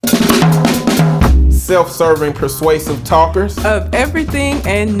self-serving, persuasive talkers of everything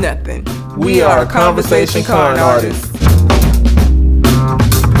and nothing. We are Conversation Con Artists.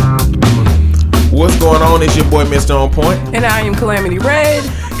 What's going on? It's your boy, Mr. On Point. And I am Calamity Red.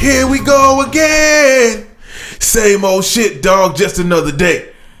 Here we go again. Same old shit, dog. Just another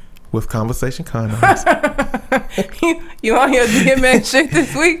day with Conversation Con Artists. You on your DMX shit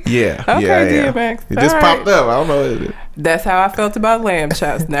this week? Yeah. Okay, yeah, DMX. It just popped up. I don't know what it is. That's how I felt about lamb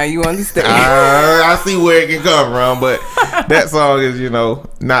chops. Now you understand. I see where it can come from, but that song is,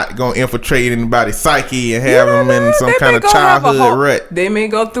 not going to infiltrate anybody's psyche and have them in some kind of childhood rut. They may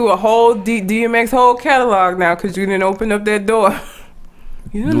go through a whole DMX whole catalog now because you didn't open up that door.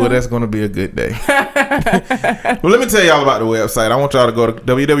 Well, that's going to be a good day. Well, let me tell y'all about the website. I want y'all to go to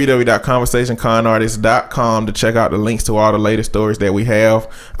www.conversationconartists.com to check out the links to all the latest stories that we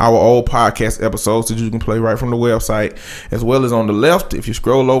have, our old podcast episodes that you can play right from the website, as well as on the left. If you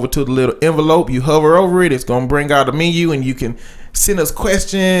scroll over to the little envelope, you hover over it, it's going to bring out a menu and you can send us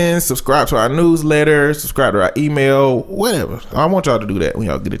questions, subscribe to our newsletter, subscribe to our email, whatever. I want y'all to do that when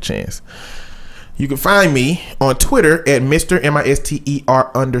y'all get a chance. You can find me on Twitter at Mr.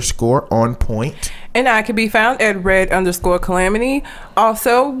 MISTER_on-point. And I can be found at Red_Calamity.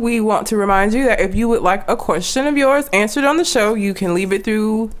 Also, we want to remind you that if you would like a question of yours answered on the show, you can leave it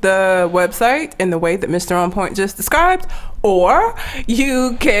through the website in the way that Mr. On Point just described, or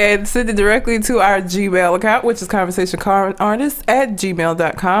you can send it directly to our Gmail account, which is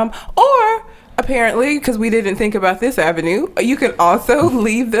conversationconartists@gmail.com, or apparently, because we didn't think about this avenue, you can also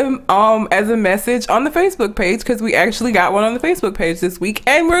leave them as a message on the Facebook page, because we actually got one on the Facebook page this week,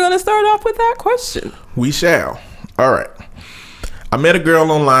 and we're going to start off with that question. We shall. All right. I met a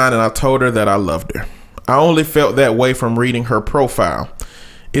girl online and I told her that I loved her. I only felt that way from reading her profile.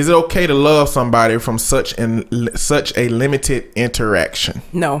 Is it okay to love somebody from such a limited interaction?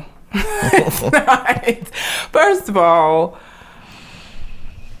 No. It's not. First of all,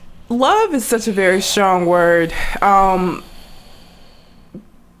 love is such a very strong word.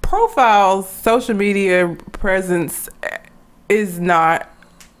 Profiles, social media presence is not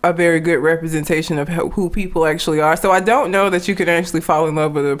a very good representation of who people actually are. So I don't know that you can actually fall in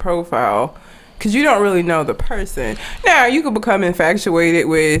love with a profile because you don't really know the person. Now, you can become infatuated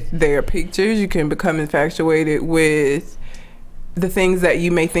with their pictures. You can become infatuated with the things that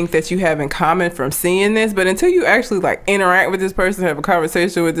you may think that you have in common from seeing this, but until you actually interact with this person, have a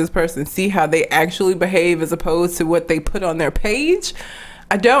conversation with this person, see how they actually behave as opposed to what they put on their page,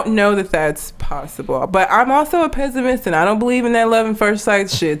 I don't know that that's possible. But I'm also a pessimist and I don't believe in that love at first sight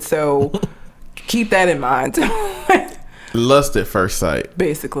shit, so keep that in mind. Lust at first sight,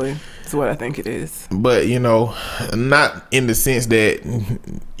 basically, is what I think it is. But not in the sense that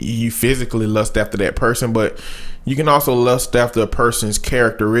you physically lust after that person, but you can also lust after a person's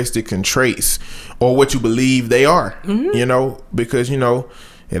characteristics and traits, or what you believe they are. Because at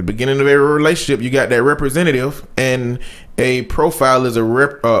the beginning of every relationship, you got that representative, and a profile is a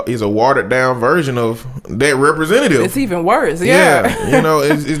watered down version of that representative. It's even worse. Yeah.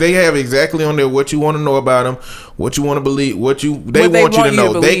 They have exactly on there what you want to know about them, what you want to believe, what they want you to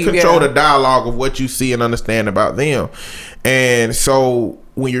know. They control the dialogue of what you see and understand about them. And so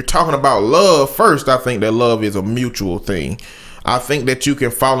when you're talking about love, first, I think that love is a mutual thing. I think that you can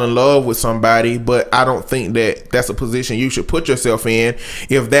fall in love with somebody, but I don't think that that's a position you should put yourself in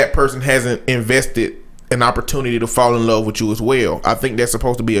if that person hasn't invested an opportunity to fall in love with you as well. I think that's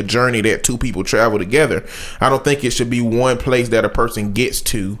supposed to be a journey that two people travel together. I don't think it should be one place that a person gets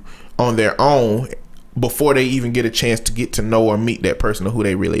to on their own before they even get a chance to get to know or meet that person or who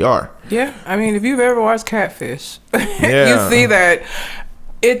they really are. Yeah, I mean, if you've ever watched Catfish, you see that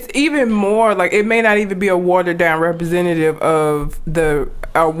it's even more it may not even be a watered down representative of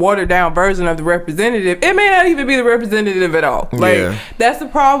a watered down version of the representative. It may not even be the representative at all. That's the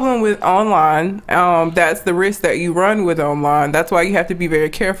problem with online. That's the risk that you run with online. That's why you have to be very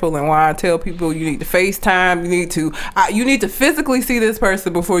careful, and why I tell people you need to FaceTime. You need to physically see this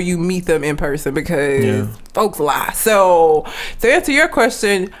person before you meet them in person, because folks lie. So to answer your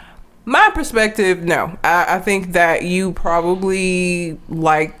question, my perspective, no. I think that you probably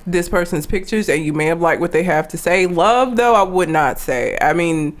like this person's pictures and you may have liked what they have to say. Love, though, I would not say. I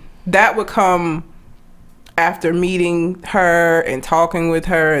mean, that would come after meeting her and talking with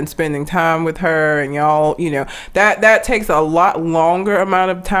her and spending time with her, and y'all, that takes a lot longer amount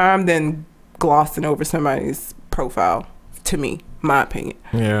of time than glossing over somebody's profile, to me, my opinion.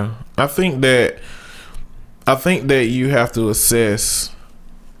 Yeah. I think that you have to assess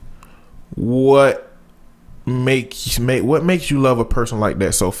what makes you love a person like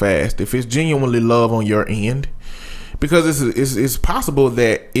that so fast. If it's genuinely love on your end, because it's possible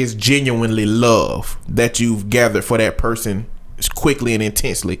that it's genuinely love that you've gathered for that person quickly and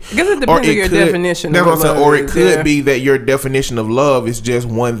intensely. Because it depends on your definition of love. Or it could be that your definition of love is just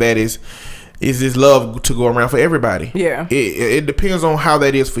one that is this love to go around for everybody. Yeah. It depends on how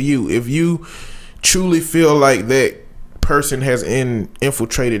that is for you. If you truly feel like that person has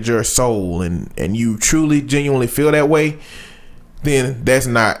infiltrated your soul and you truly genuinely feel that way, then that's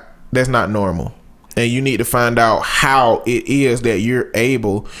not normal. And you need to find out how it is that you're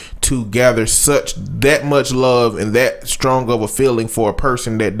able to gather that much love and that strong of a feeling for a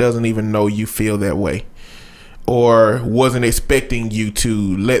person that doesn't even know you feel that way, or wasn't expecting you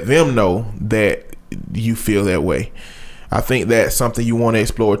to let them know that you feel that way. I think that's something you want to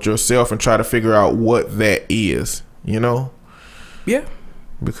explore with yourself and try to figure out what that is, Yeah.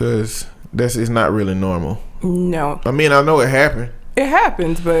 Because it's not really normal. No. I mean, I know it happened. It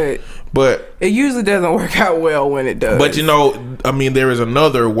happens, but it usually doesn't work out well when it does. But I mean, there is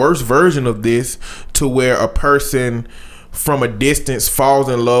another worse version of this, to where a person from a distance falls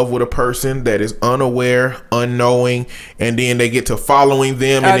in love with a person that is unaware, unknowing, and then they get to following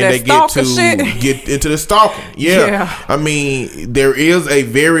them, and then they get into the stalking. Yeah. I mean, there is a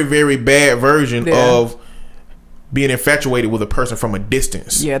very, very bad version of being infatuated with a person from a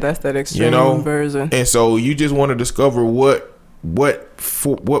distance. Yeah, that's that extreme version. And so you just want to discover what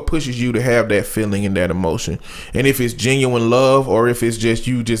pushes you to have that feeling and that emotion, and if it's genuine love, or if it's just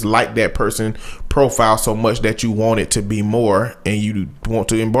you just like that person profile so much that you want it to be more and you want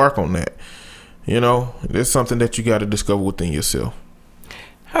to embark on that. There's something that you got to discover within yourself.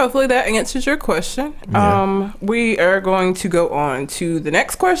 Hopefully that answers your question. Yeah. We are going to go on to the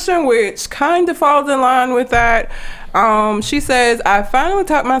next question, which kind of falls in line with that. She says, I finally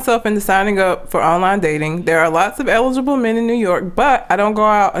talked myself into signing up for online dating. There are lots of eligible men in New York, but I don't go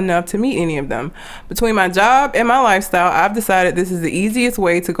out enough to meet any of them. Between my job and my lifestyle, I've decided this is the easiest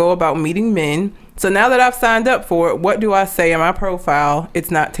way to go about meeting men. So now that I've signed up for it, what do I say in my profile? It's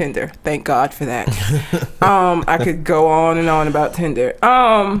not Tinder. Thank God for that. I could go on and on about Tinder.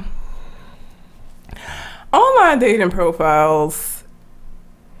 Online dating profiles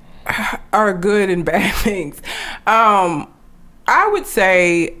are good and bad things. I would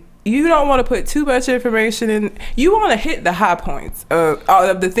say you don't want to put too much information in. You want to hit the high points of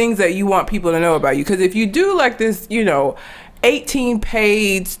the things that you want people to know about you. Because if you do like this,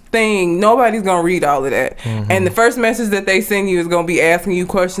 18-page thing, nobody's going to read all of that. Mm-hmm. And the first message that they send you is going to be asking you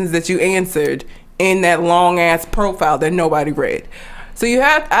questions that you answered in that long-ass profile that nobody read. So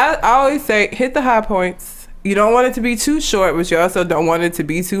I always say, hit the high points. You don't want it to be too short, but you also don't want it to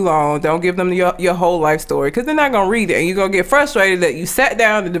be too long. Don't give them your whole life story, because they're not going to read it. And you're going to get frustrated that you sat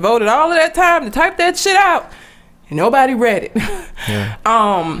down and devoted all of that time to type that shit out and nobody read it.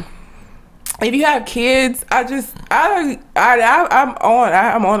 Yeah. If you have kids, I'm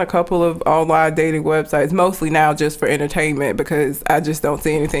on a couple of online dating websites, mostly now just for entertainment, because I just don't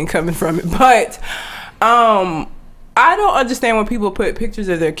see anything coming from it. But I don't understand when people put pictures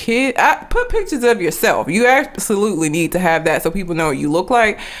of their kid. Put pictures of yourself. You absolutely need to have that so people know what you look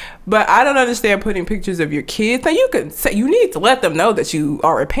like. But I don't understand putting pictures of your kids. Now, you can say you need to let them know that you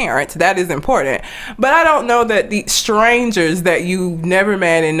are a parent. That is important. But I don't know that the strangers that you never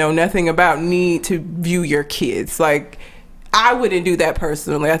met and know nothing about need to view your kids. Like, I wouldn't do that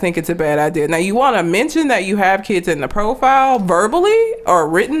personally. I think it's a bad idea. Now, you want to mention that you have kids in the profile verbally or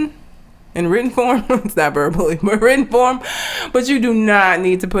written. In written form. It's not verbally, but written form. But you do not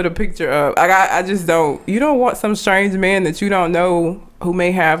need to put a picture up. I just don't. You don't want some strange man that you don't know who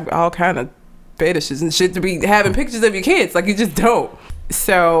may have all kind of fetishes and shit to be having pictures of your kids. Like, you just don't.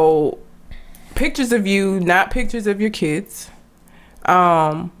 So, pictures of you, not pictures of your kids.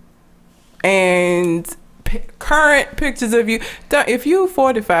 And current pictures of you. If you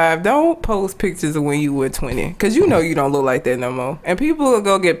 45, don't post pictures of when you were 20, because you know you don't look like that no more. And people are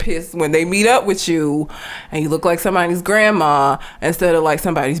gonna get pissed when they meet up with you and you look like somebody's grandma instead of like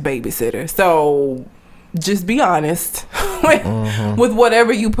somebody's babysitter. So just be honest with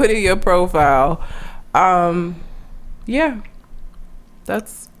whatever you put in your profile. Yeah,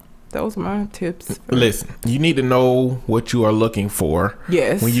 those are my tips. Listen, you need to know what you are looking for.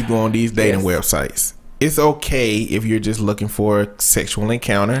 Yes. When you go on these dating websites. It's okay if you're just looking for a sexual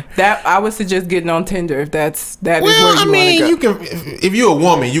encounter. That I would suggest getting on Tinder if that is where you want to go. You can. If you're a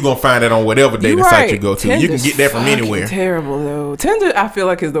woman, you're gonna find that on whatever dating site you go to. Tinder's, you can get that from anywhere. Terrible though. Tinder, I feel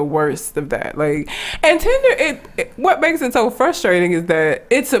like, is the worst of that. Like, and Tinder, what makes it so frustrating is that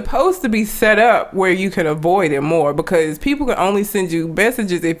it's supposed to be set up where you can avoid it more, because people can only send you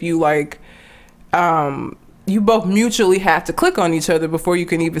messages if you like. you both mutually have to click on each other before you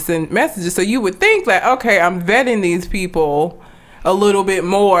can even send messages. So you would think like, okay, I'm vetting these people a little bit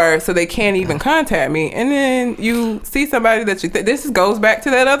more so they can't even contact me. And then you see somebody that you this goes back to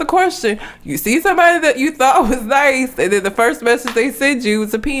that other question. You see somebody that you thought was nice, and then the first message they send you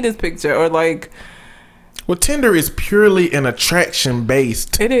is a penis picture, or like. Well, Tinder is purely an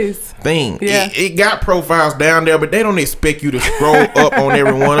attraction-based thing. Yeah. It got profiles down there, but they don't expect you to scroll up on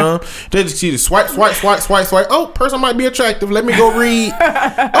every one of them. They just see the swipe. Oh, person might be attractive. Let me go read.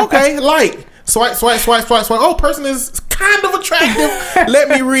 Okay, like. Swipe. Oh, person is kind of attractive. Let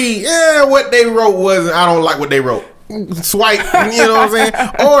me read. Yeah, what they wrote wasn't. I don't like what they wrote. Swipe. You know what I'm saying?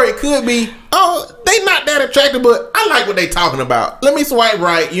 Or it could be, oh, they not that attractive, but I like what they talking about. Let me swipe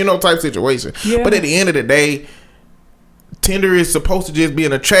right. Type situation. Yeah. But at the end of the day, Tinder is supposed to just be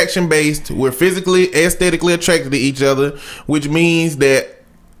an attraction based. We're physically, aesthetically attracted to each other, which means that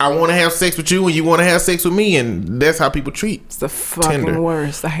I want to have sex with you and you want to have sex with me, and that's how people treat It's the fucking Tinder.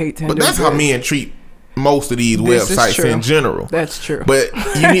 Worst. I hate Tinder. But that's how men treat most of these websites in general. That's true. But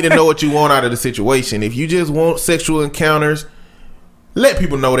you need to know what you want out of the situation. If you just want sexual encounters, let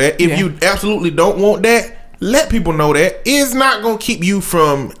people know that. If you absolutely don't want that, let people know that. It's not going to keep you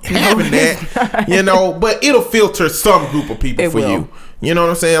from having that, but it'll filter some group of people for you. You know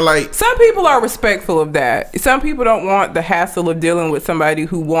what I'm saying? Like, some people are respectful of that. Some people don't want the hassle of dealing with somebody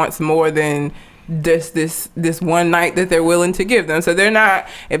who wants more than this one night that they're willing to give them. So they're not,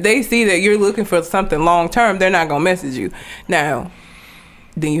 if they see that you're looking for something long term, they're not gonna message you. Now,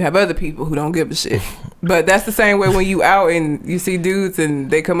 then you have other people who don't give a shit. But that's the same way when you out and you see dudes and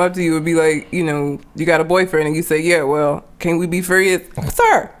they come up to you and be like, you got a boyfriend, and you say, yeah, well, can we be friends?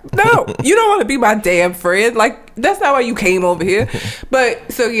 Sir, no, you don't want to be my damn friend. Like, that's not why you came over here.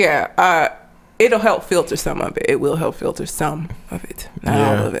 But so yeah, it'll help filter some of it. It will help filter some of it,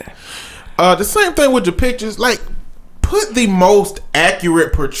 not all of it. The same thing with your pictures. Like, put the most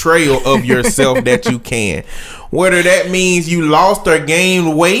accurate portrayal of yourself that you can. Whether that means you lost or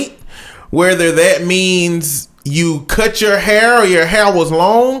gained weight, whether that means you cut your hair or your hair was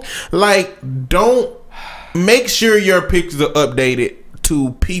long. Like, don't make sure your pictures are updated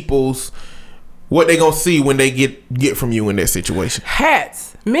to people's what they gonna see when they get from you in that situation.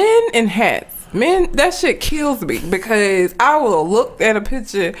 Hats, men and hats, men. That shit kills me, because I will look at a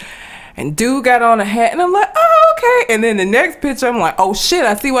picture and dude got on a hat and I'm like, oh, okay. And then the next picture I'm like, oh shit,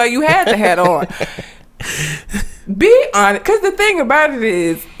 I see why you had the hat on. Be honest, because the thing about it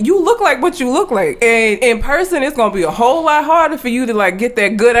is, you look like what you look like, and in person it's gonna be a whole lot harder for you to like get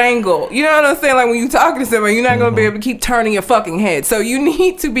that good angle. You know what I'm saying? Like, when you talking to somebody, you're not gonna be able to keep turning your fucking head. So you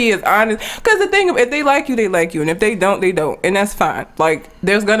need to be as honest, because the thing, if they like you, they like you, and if they don't, they don't, and that's fine. Like,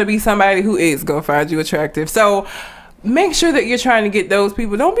 there's gonna be somebody who is gonna find you attractive. So make sure that you're trying to get those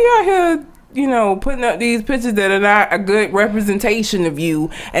people. Don't be out here, putting up these pictures that are not a good representation of you,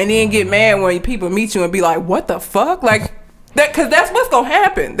 and then get mad when people meet you and be like, what the fuck? Like, that, because that's what's gonna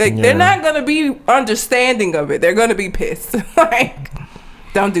happen. They're not gonna be understanding of it. They're gonna be pissed. Like,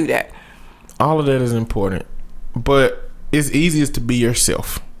 don't do that. All of that is important, but it's easiest to be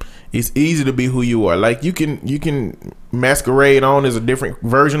yourself. It's easy to be who you are. Like, you can masquerade on as a different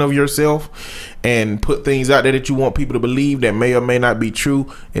version of yourself and put things out there that you want people to believe that may or may not be true.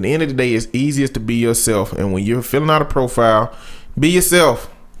 At the end of the day, it's easiest to be yourself. And when you're filling out a profile, be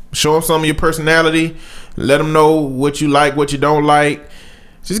yourself. Show them some of your personality. Let them know what you like, what you don't like.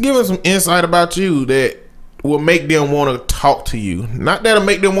 Just give them some insight about you that will make them want to talk to you. Not that'll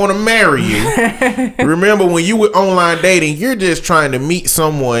make them want to marry you. Remember, when you were online dating, you're just trying to meet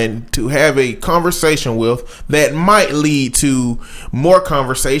someone to have a conversation with that might lead to more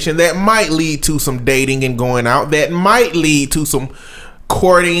conversation, that might lead to some dating and going out, that might lead to some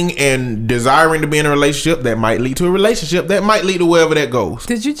courting and desiring to be in a relationship, that might lead to a relationship, that might lead to wherever that goes.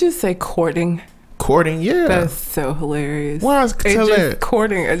 Did you just say courting? Courting, yeah. That's so hilarious. Why is it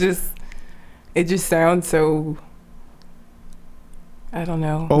courting? It just sounds so, I don't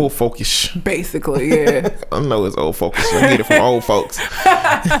know. Old folkish. Basically, yeah. I know it's old folkish. I get it from old folks.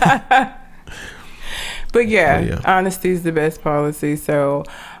 But yeah, honesty is the best policy. So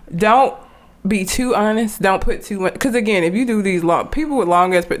don't be too honest. Don't put too much. Because again, if you do these people with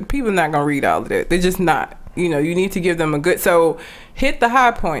long ass, people are not going to read all of that. They're just not. You need to give them a good, so hit the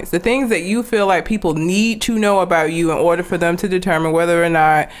high points, the things that you feel like people need to know about you in order for them to determine whether or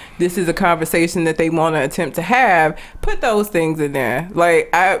not this is a conversation that they want to attempt to have. Put those things in there.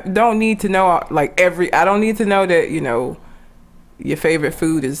 Like, I don't need to know I don't need to know that, your favorite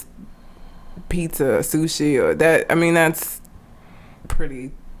food is pizza or sushi or that. I mean, that's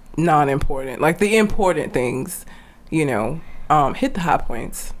pretty non-important. Like, the important things, hit the high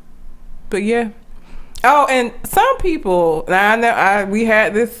points. But yeah. Oh, and some people, now I know we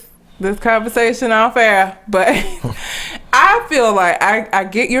had this conversation off air, but I feel like I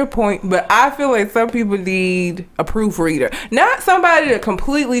get your point, but I feel like some people need a proofreader. Not somebody to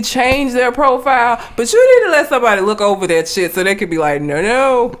completely change their profile, but you need to let somebody look over that shit so they could be like,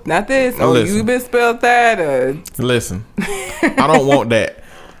 no, not this. Oh, you misspelled that. Listen, I don't want that.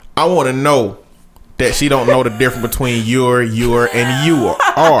 I want to know that she don't know the difference between your, and you are.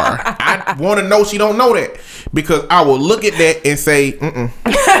 I want to know she don't know that, because I will look at that and say,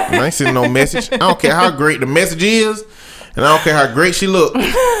 I ain't sending no message. I don't care how great the message is, and I don't care how great she look.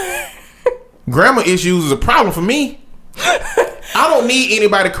 Grammar issues is a problem for me. I don't need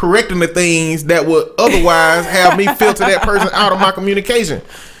anybody correcting the things that would otherwise have me filter that person out of my communication.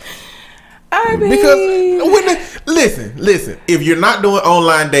 I mean, because listen, if you're not doing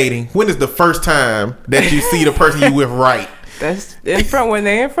online dating, when is the first time that you see the person you with right? That's in front when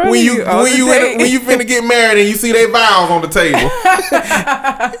they in front of you. When you finna get married and you see their vows on the table,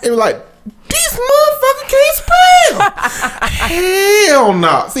 and you're like, this motherfucker can't spell. Hell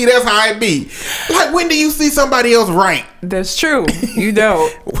no. See, that's how it be. Like, when do you see somebody else right? That's true. You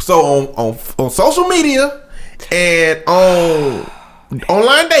don't. So on social media and on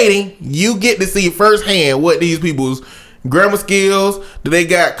online dating, you get to see firsthand what these people's grammar skills, do they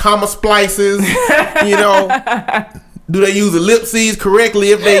got comma splices, do they use ellipses correctly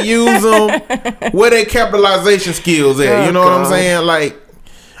if they use them, where their capitalization skills at, you know what I'm saying? Like,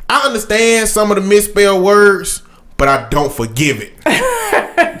 I understand some of the misspelled words, but I don't forgive it.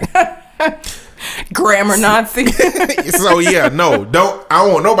 Grammar Nazi. So yeah, no, I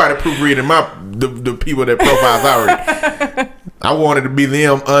don't want nobody proofreading the people that profiles I read. I wanted to be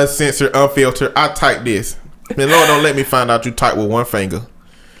them, uncensored, unfiltered. I type this. Man, Lord, don't let me find out you type with one finger.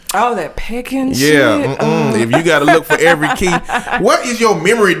 Oh, that picking shit. Yeah, if you got to look for every key. What is your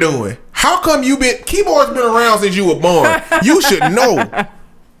memory doing? How come keyboard's been around since you were born? You should know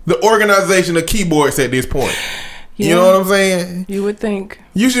the organization of keyboards at this point. Yeah, you know what I'm saying? You would think.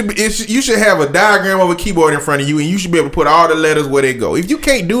 You should have a diagram of a keyboard in front of you, and you should be able to put all the letters where they go. If you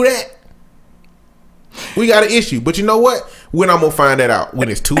can't do that, we got an issue. But you know what? When I'm going to find that out? When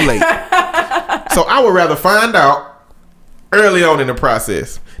it's too late. So I would rather find out early on in the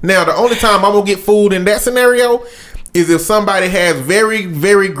process. Now, the only time I'm going to get fooled in that scenario is if somebody has very,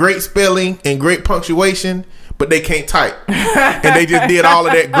 very great spelling and great punctuation, but they can't type. And they just did all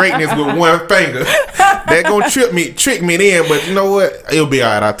of that greatness with one finger. That going to trick me in, but you know what? It'll be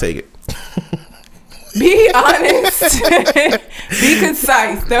all right. I'll take it. Be honest. Be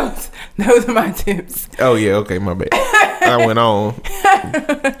concise. Those are my tips. Oh yeah, okay, my bad. I went on.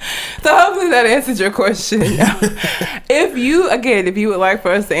 So hopefully that answered your question. If you would like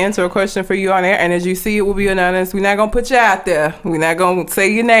for us to answer a question for you on air, and as you see, it will be anonymous. We're not gonna put you out there. We're not gonna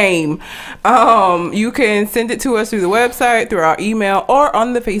say your name. You can send it to us through the website, through our email, or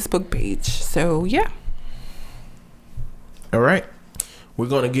on the Facebook page. So yeah. All right. We're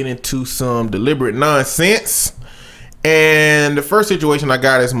going to get into some deliberate nonsense. And the first situation I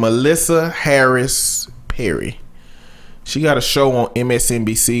got is Melissa Harris Perry. She got a show on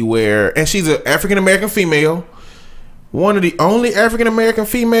MSNBC and she's an African-American female. One of the only African-American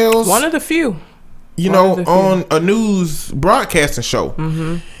females. One of the few. On a news broadcasting show.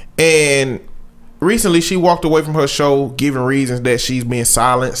 Mm-hmm. And recently she walked away from her show giving reasons that she's being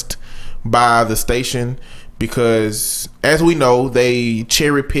silenced by the station. Because, as we know, they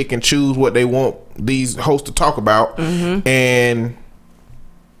cherry pick and choose what they want these hosts to talk about. Mm-hmm. And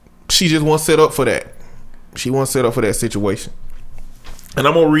she just won't set up for that. She won't set up for that situation. And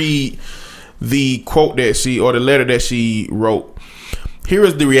I'm going to read the quote or the letter that she wrote. Here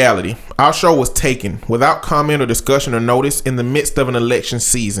is the reality. Our show was taken without comment or discussion or notice in the midst of an election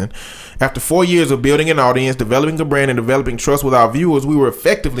season. After 4 years of building an audience, developing a brand, and developing trust with our viewers, we were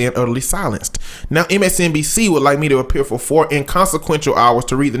effectively and utterly silenced. Now MSNBC would like me to appear for 4 inconsequential hours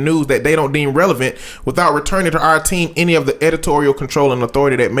to read the news that they don't deem relevant without returning to our team any of the editorial control and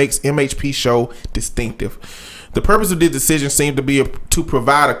authority that makes MHP show distinctive. The purpose of this decision seemed to be to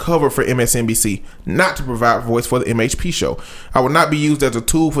provide a cover for MSNBC, not to provide a voice for the MHP show. I will not be used as a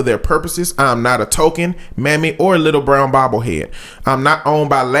tool for their purposes. I am not a token, mammy, or a little brown bobblehead. I'm not owned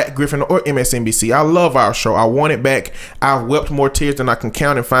by Lat Griffin or MSNBC. I love our show. I want it back. I've wept more tears than I can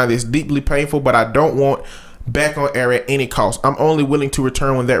count and find this deeply painful, but I don't want back on air at any cost. I'm only willing to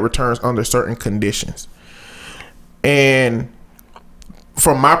return when that returns under certain conditions. And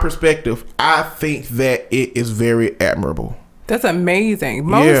from my perspective, I think that it is very admirable. That's amazing.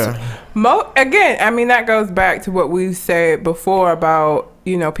 Again, I mean, that goes back to what we've said before about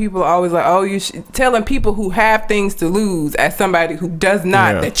people are always like, oh, you should, telling people who have things to lose as somebody who does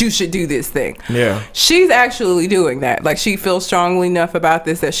not, that you should do this thing. Yeah. She's actually doing that. Like, she feels strongly enough about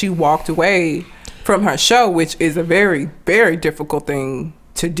this that she walked away from her show, which is a very, very difficult thing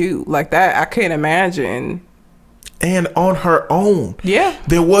to do. Like that, I can't imagine. And on her own. Yeah.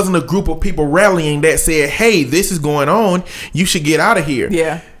 There wasn't a group of people rallying that said, hey, this is going on. You should get out of here.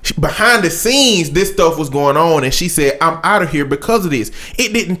 Yeah. Behind the scenes, this stuff was going on, and she said, I'm out of here because of this.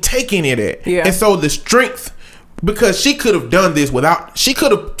 It didn't take any of that. Yeah. And so the strength, because she could have done this she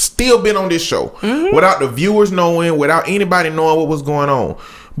could have still been on this show without the viewers knowing, without anybody knowing what was going on.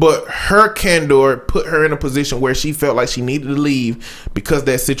 But her candor put her in a position where she felt like she needed to leave because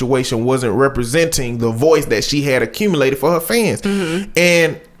that situation wasn't representing the voice that she had accumulated for her fans. Mm-hmm.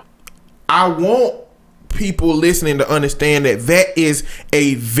 And I want people listening to understand that is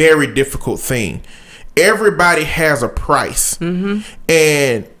a very difficult thing. Everybody has a price. Mm-hmm.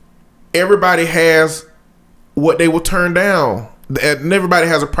 And everybody has what they will turn down. And everybody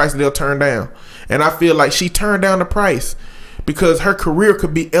has a price that they'll turn down. And I feel like she turned down the price, because her career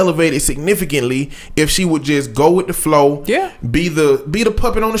could be elevated significantly if she would just go with the flow. Yeah. Be the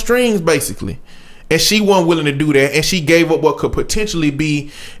puppet on the strings, basically. And she wasn't willing to do that, and she gave up what could potentially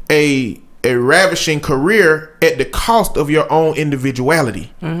be a ravishing career at the cost of your own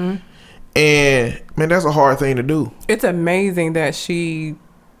individuality. Mm-hmm. And man, that's a hard thing to do. It's amazing that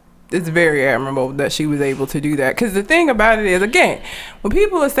it's very admirable that she was able to do that. Because the thing about it is, again, when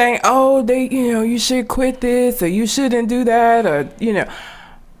people are saying, oh, you should quit this, or you shouldn't do that, or,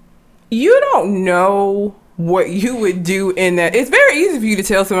 you don't know what you would do in that. It's very easy for you to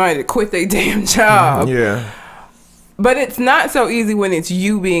tell somebody to quit their damn job. Yeah. But it's not so easy when it's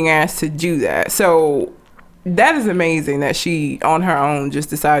you being asked to do that. So that is amazing that she, on her own, just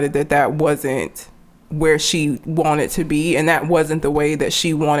decided that wasn't where she wanted to be, and that wasn't the way that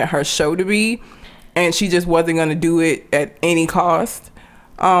she wanted her show to be, and she just wasn't going to do it at any cost.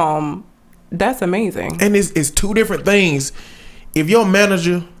 That's amazing. And it's two different things. If your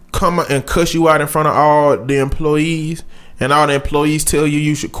manager come and cuss you out in front of all the employees, and all the employees tell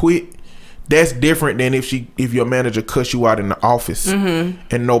you should quit, that's different than if your manager cuss you out in the office and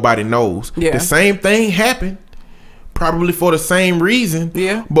nobody knows. Yeah. The same thing happened, probably for the same reason.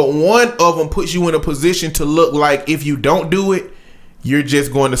 Yeah. But one of them puts you in a position to look like if you don't do it, you're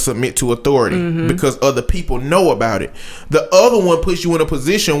just going to submit to authority because other people know about it. The other one puts you in a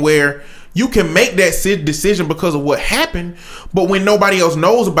position where you can make that decision because of what happened, but when nobody else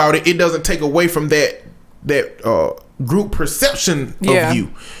knows about it, it doesn't take away from that group perception of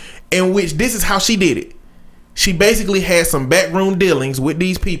you. In which this is how she did it. She basically had some backroom dealings with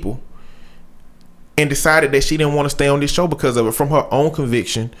these people and decided that she didn't want to stay on this show because of it, from her own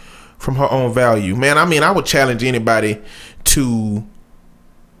conviction, from her own value. Man, I mean, I would challenge anybody to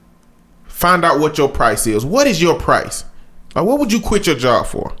find out what your price is. What is your price? Like, what would you quit your job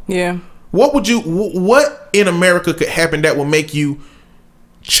for? Yeah. What in America could happen that would make you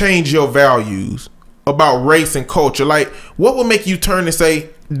change your values about race and culture? Like, what would make you turn and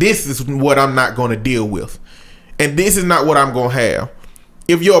say, this is what I'm not going to deal with, and this is not what I'm going to have?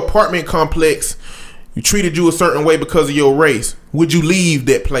 If your apartment complex treated you a certain way because of your race, would you leave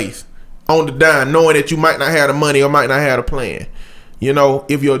that place on the dime knowing that you might not have the money or might not have a plan?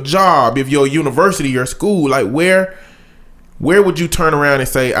 If your job, if your university, your school, like where would you turn around and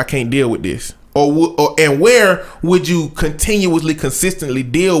say, I can't deal with this? And where would you continuously, consistently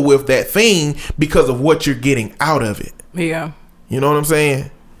deal with that thing because of what you're getting out of it? Yeah. You know what I'm saying?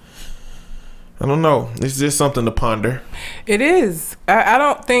 I don't know. It's just something to ponder. It is. I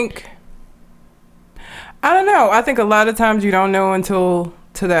don't know. I think a lot of times you don't know until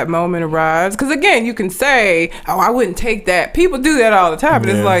that moment arrives. Because again, you can say, oh, I wouldn't take that. People do that all the time. But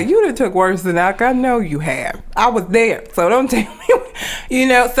it's like, you done took worse than that. I know you have. I was there. So don't tell me.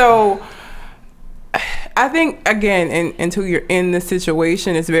 So I think, again, until you're in the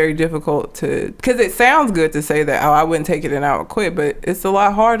situation, it's very difficult to, because it sounds good to say that, oh, I wouldn't take it and I would quit, but it's a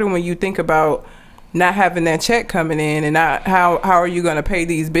lot harder when you think about not having that check coming in, and not how are you going to pay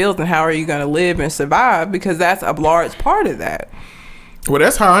these bills, and how are you going to live and survive, because that's a large part of that. Well,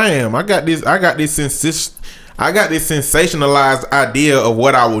 that's how I am. I got this sensationalized idea of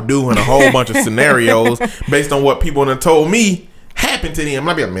what I will do in a whole bunch of scenarios based on what people have told me happened to them.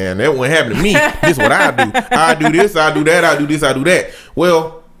 I'll be like, man, that wouldn't happen to me. This is what I do. I do this, I do that, I do this, I do that.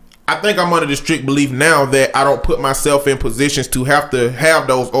 Well, I think I'm under the strict belief now that I don't put myself in positions to have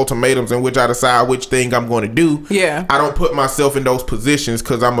those ultimatums in which I decide which thing I'm going to do. Yeah. I don't put myself in those positions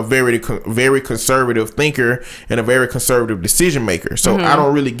because I'm a very, very conservative thinker and a very conservative decision maker. So I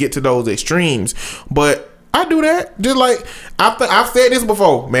don't really get to those extremes. But I do that. Just like I've said this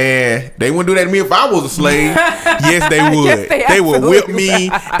before, man. They wouldn't do that to me if I was a slave. Yes, they would. Yes, they would whip me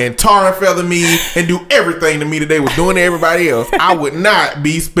and tar and feather me and do everything to me that they was doing to everybody else. I would not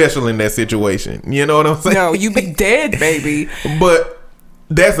be special in that situation. You know what I'm saying? No, you be dead, baby. But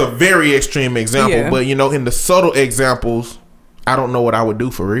that's a very extreme example. Yeah. But in the subtle examples, I don't know what I would do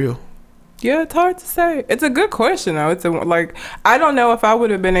for real. Yeah, it's hard to say. It's a good question, though. I don't know if I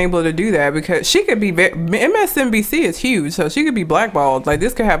would have been able to do that because she could be, MSNBC is huge, so she could be blackballed. Like,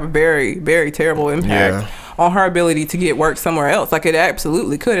 this could have a very, very terrible impact on her ability to get work somewhere else. Like, it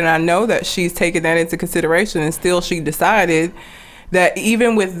absolutely could. And I know that she's taken that into consideration, and still she decided that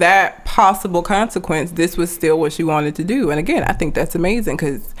even with that possible consequence, this was still what she wanted to do. And again, I think that's amazing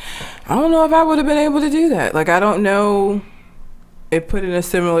because I don't know if I would have been able to do that. Like, I don't know. If put in a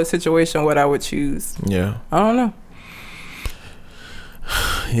similar situation, what I would choose. Yeah. I don't know.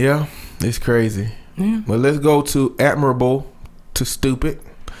 Yeah, it's crazy. Yeah. But let's go to admirable to stupid.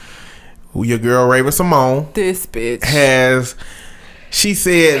 Your girl Raven-Symoné. This bitch. She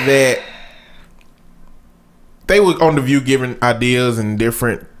said that they were on The View giving ideas and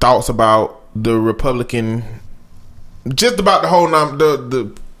different thoughts about the Republican, just about the whole,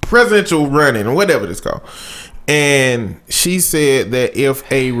 the presidential running or whatever it's called. And she said that if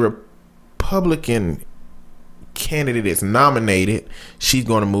a Republican candidate is nominated, she's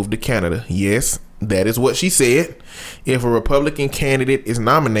going to move to Canada. Yes, that is what she said. If a Republican candidate is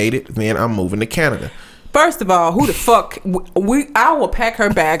nominated, then I'm moving to Canada. First of all, who the fuck? I will pack her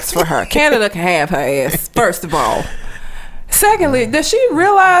bags for her. Canada can have her ass, first of all. Secondly, does she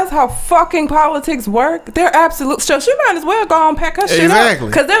realize how fucking politics work? They're absolute. So she might as well go and pack her shit up.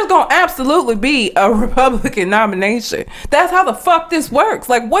 Because there's going to absolutely be a Republican nomination. That's how the fuck this works.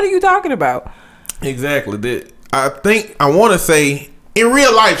 Like, what are you talking about? Exactly. I want to say, in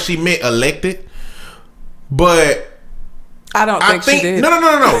real life, she meant elected. But I don't think she did.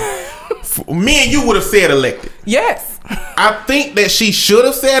 No. Me and you would have said elected. Yes. I think that she should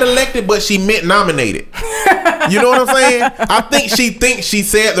have said elected, but she meant nominated. You know what I'm saying? I think she thinks she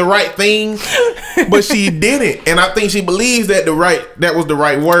said the right thing, but she didn't. And I think she believes that was the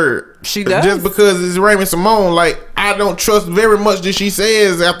right word. She does. Just because it's Raven-Symoné, like, I don't trust very much that she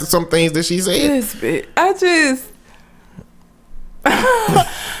says after some things that she said.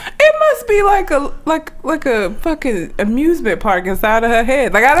 It must be like a fucking amusement park inside of her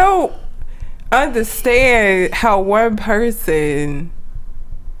head. Like, I don't understand how one person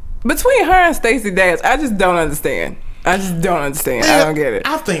between her and Stacey Dash, I just don't understand. I don't get it.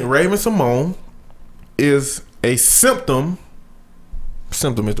 I think Raven-Symoné is a symptom is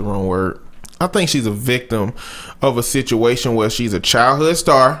the wrong word. I think she's a victim of a situation where she's a childhood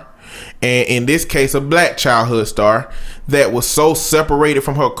star, and in this case a black childhood star that was so separated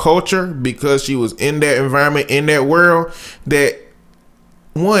from her culture because she was in that environment, in that world, that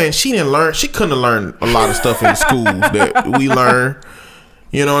she couldn't have learned a lot of stuff in schools that we learn.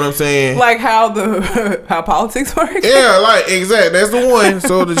 You know what I'm saying? Like how politics work? Yeah, like, exactly. That's the one.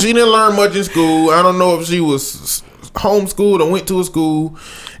 So she didn't learn much in school. I don't know if she was homeschooled or went to a school.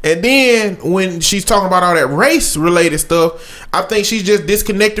 And then when she's talking about all that race related stuff, I think she's just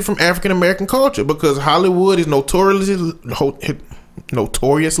disconnected from African American culture because Hollywood is notoriously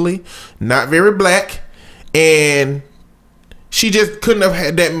not very black, and she just couldn't have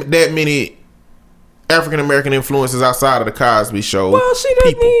had that many African American influences outside of the Cosby Show. Well, she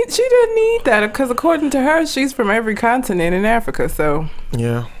didn't need that because according to her, she's from every continent in Africa. So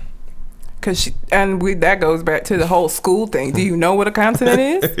yeah, that goes back to the whole school thing. Do you know what a continent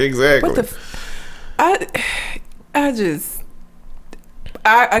is? Exactly.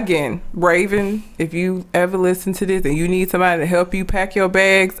 Again, Raven, if you ever listen to this and you need somebody to help you pack your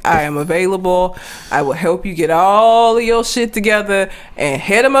bags, I am available. I will help you get all of your shit together and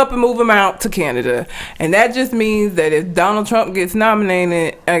head them up and move them out to Canada. And that just means that if Donald Trump gets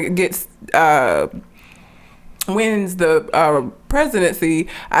nominated, wins the presidency,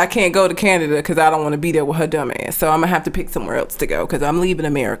 I can't go to Canada because I don't want to be there with her dumb ass. So I'm going to have to pick somewhere else to go because I'm leaving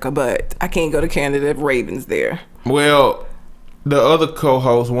America, but I can't go to Canada if Raven's there. Well, the other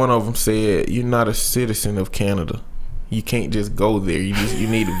co-host, one of them said, "You're not a citizen of Canada. You can't just go there. You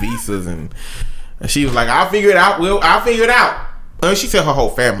need visas." And she was like, "I'll figure it out. I'll figure it out." And she said her whole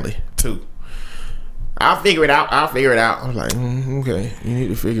family too. I'll figure it out. I was like, okay. You need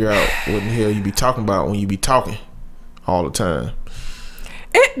to figure out what the hell you be talking about when you be talking all the time.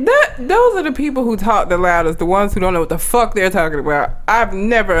 Those are the people who talk the loudest, the ones who don't know what the fuck they're talking about. I've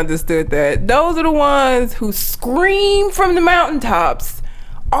never understood that. Those are the ones who scream from the mountaintops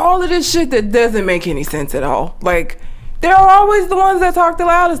all of this shit that doesn't make any sense at all. Like, They're always the ones that talk the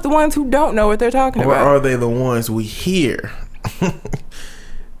loudest, the ones who don't know what they're talking about. Or are they the ones we hear?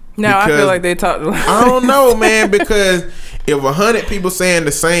 No, I feel like they talk the loudest. I don't know, man, because if 100 people saying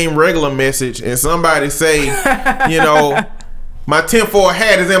the same regular message and somebody say, you know, my tinfoil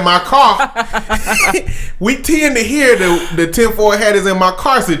hat is in my car, we tend to hear the tinfoil hat is in my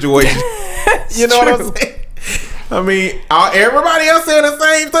car situation. You know what I'm saying? I mean, everybody else saying the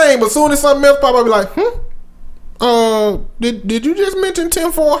same thing, but soon as something else pop up, I'll be like, did you just mention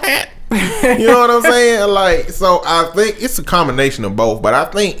tinfoil hat? You know what I'm saying? Like, so I think it's a combination of both, but I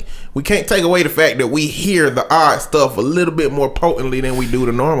think we can't take away the fact that we hear the odd stuff a little bit more potently than we do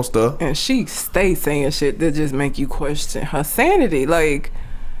the normal stuff. And she stays saying shit that just make you question her sanity. Like,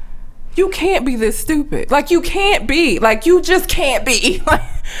 you can't be this stupid. Like, you can't be. Like, you just can't be. Like,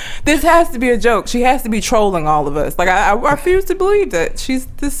 this has to be a joke. She has to be trolling all of us. Like, I refuse to believe that she's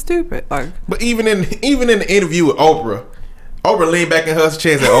this stupid. Like, but even in the interview with Oprah leaned back in her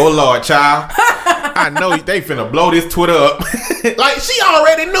chair and said, "Oh Lord, child, I know they finna blow this Twitter up." Like, she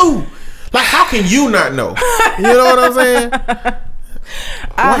already knew. Like, how can you not know? You know what I'm saying?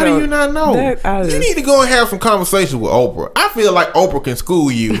 Why do you not know? You need to go and have some conversations with Oprah. I feel like Oprah can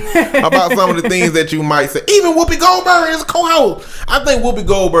school you about some of the things that you might say. Even Whoopi Goldberg is a co-host. I think Whoopi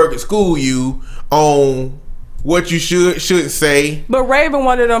Goldberg can school you on what you shouldn't say. But Raven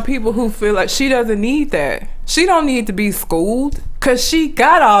one of them people who feel like she doesn't need that. She don't need to be schooled because she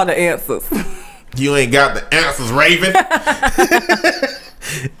got all the answers. You ain't got the answers, Raven.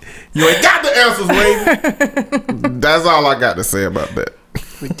 You ain't got the answers, Raven. That's all I got to say about that.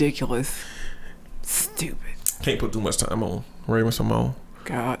 Ridiculous. Stupid. Can't put too much time on Raven-Symoné.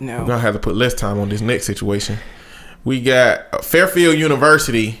 God, no. We're going to have to put less time on this next situation. We got Fairfield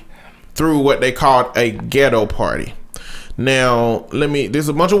University threw what they called a ghetto party. Now, there's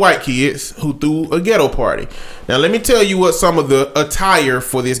a bunch of white kids who threw a ghetto party. Now, let me tell you what some of the attire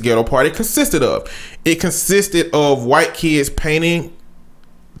for this ghetto party consisted of. It consisted of white kids painting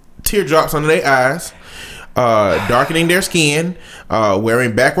teardrops under their eyes, darkening their skin,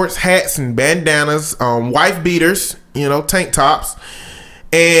 wearing backwards hats and bandanas, wife beaters, tank tops,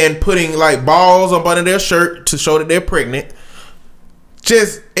 and putting like balls up under their shirt to show that they're pregnant.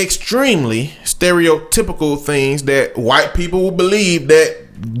 Just extremely stereotypical things that white people will believe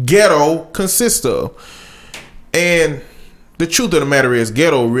that ghetto consists of. And the truth of the matter is,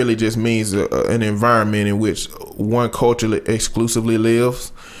 ghetto really just means an environment in which one culture exclusively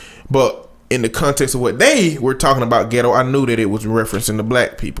lives. But in the context of what they were talking about ghetto, I knew that it was referencing the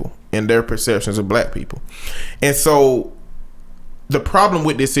black people and their perceptions of black people. And so the problem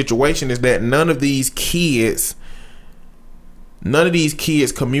with this situation is that none of these kids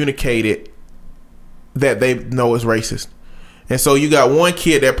communicated that they know is racist. And so you got one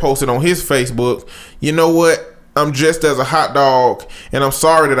kid that posted on his Facebook, you know what? I'm dressed as a hot dog, and I'm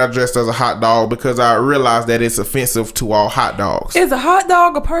sorry that I dressed as a hot dog because I realized that it's offensive to all hot dogs. Is a hot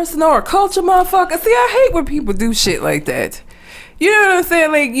dog a person or a culture, motherfucker? See, I hate when people do shit like that. You know what I'm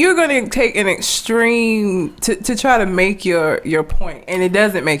saying? Like, you're gonna take an extreme to try to make your point, and it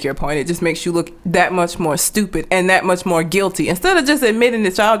doesn't make your point. It just makes you look that much more stupid and that much more guilty. Instead of just admitting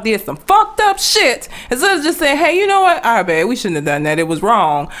that y'all did some fucked up shit, instead of just saying, "Hey, you know what? Our bad. We shouldn't have done that. It was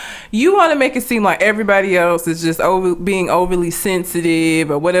wrong." You want to make it seem like everybody else is just being overly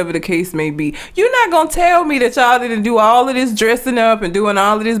sensitive or whatever the case may be. You're not gonna tell me that y'all didn't do all of this dressing up and doing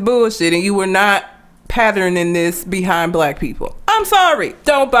all of this bullshit, and you were not patterning this behind black people. I'm sorry.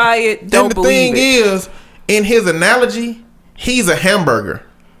 Don't buy it. Don't believe it. And the thing is, in his analogy, he's a hamburger.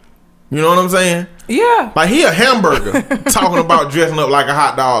 You know what I'm saying? Yeah. Like, he a hamburger talking about dressing up like a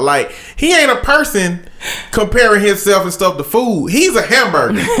hot dog. Like, he ain't a person comparing himself and stuff to food. He's a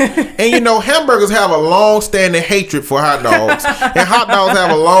hamburger. And hamburgers have a long-standing hatred for hot dogs. And hot dogs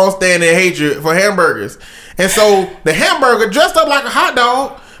have a long-standing hatred for hamburgers. And so the hamburger dressed up like a hot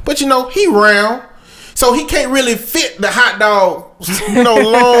dog, but he round. So he can't really fit the hot dog,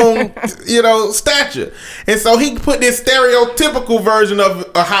 long, stature. And so he put this stereotypical version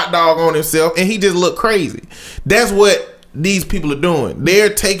of a hot dog on himself, and he just looked crazy. That's what these people are doing. They're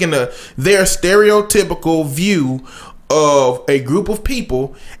taking their stereotypical view of a group of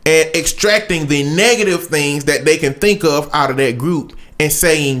people and extracting the negative things that they can think of out of that group and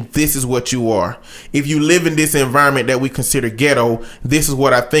saying, this is what you are. If you live in this environment that we consider ghetto, this is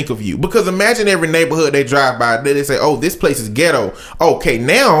what I think of you. Because imagine every neighborhood they drive by, they say, oh, this place is ghetto. Okay,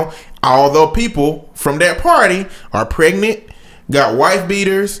 now all the people from that party are pregnant, got wife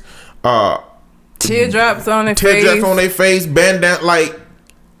beaters, teardrops on their face, bandana, like,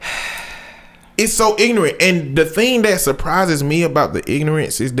 it's so ignorant. And the thing that surprises me about the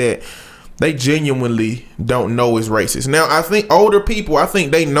ignorance is that they genuinely don't know it's racist. Now, I think older people, I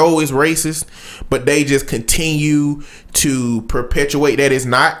think they know it's racist, but they just continue to perpetuate that it's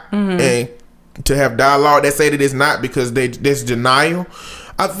not, and to have dialogue that say that it's not because there's denial.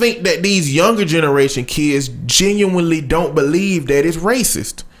 I think that these younger generation kids genuinely don't believe that it's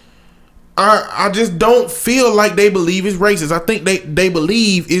racist. I just don't feel like they believe it's racist. I think they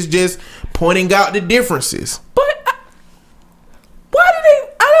believe it's just pointing out the differences. But why do they?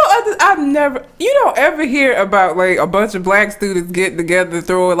 I've never. You don't ever hear about like a bunch of black students getting together,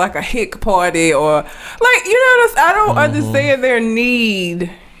 throwing like a hick party, or like, you know, I don't understand their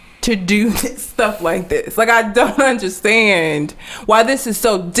need to do stuff like this. Like, I don't understand why this is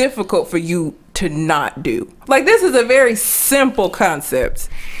so difficult for you to not do. Like, this is a very simple concept.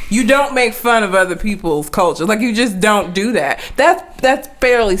 You don't make fun of other people's culture. Like, you just don't do that. That's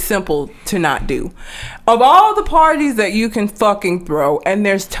fairly simple to not do. Of all the parties that you can fucking throw, and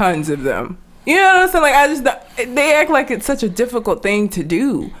there's tons of them, you know what I'm saying? Like, they act like it's such a difficult thing to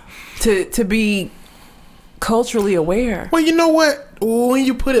do, to be culturally aware. Well, you know what? When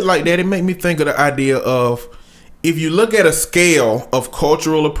you put it like that, it makes me think of the idea of, if you look at a scale of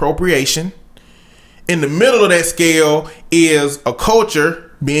cultural appropriation, in the middle of that scale is a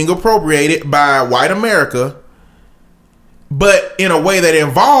culture being appropriated by white America, but in a way that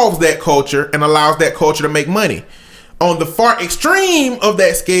involves that culture and allows that culture to make money. On the far extreme of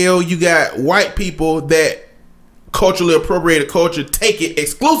that scale, you got white people that culturally appropriated culture, take it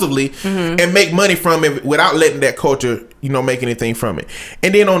exclusively and make money from it without letting that culture, you know, make anything from it.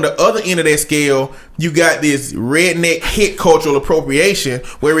 And then on the other end of that scale, you got this redneck hit cultural appropriation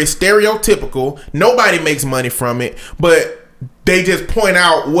where it's stereotypical, nobody makes money from it, but they just point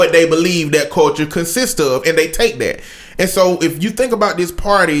out what they believe that culture consists of, and they take that. And so if you think about this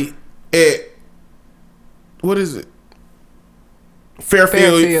party at, what is it?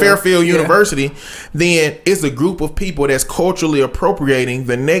 Fairfield University, then it's a group of people that's culturally appropriating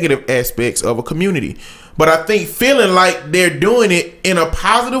the negative aspects of a community. But I think feeling like they're doing it in a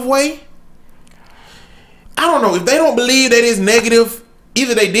positive way, I don't know. If they don't believe that it's negative,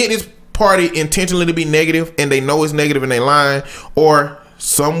 either they did this party intentionally to be negative and they know it's negative and they lying, or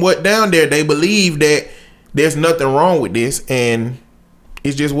somewhat down there they believe that there's nothing wrong with this and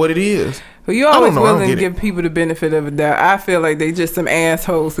it's just what it is. Well, you're always willing to give people the benefit of a doubt. I feel like they just some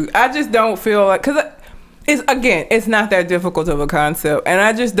assholes who, I just don't feel like, because it's not that difficult of a concept, and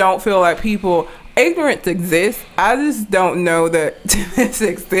I just don't feel like ignorance exists. I just don't know that to this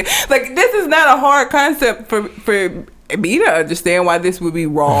extent. Like, this is not a hard concept for me to understand why this would be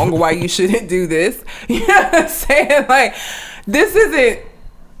wrong, why you shouldn't do this. You know what I'm saying? Like,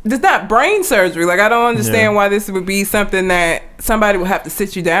 it's not brain surgery. Like, I don't understand why this would be something that somebody would have to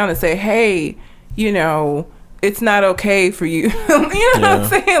sit you down and say, hey, you know, it's not okay for you. You know what I'm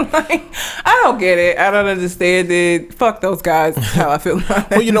saying? Like, I don't get it. I don't understand it. Fuck those guys. That's how I feel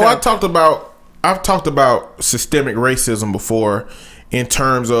about it. Well, you know, I've talked about systemic racism before, in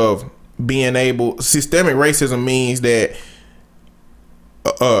terms of being able. Systemic racism means that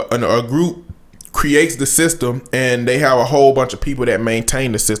a group creates the system and they have a whole bunch of people that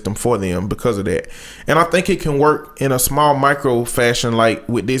maintain the system for them because of that. And I think it can work in a small micro fashion, like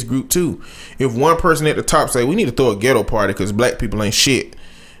with this group too. If one person at the top say, we need to throw a ghetto party because black people ain't shit,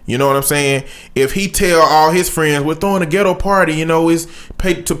 you know what I'm saying? If he tell all his friends, we're throwing a ghetto party, you know, is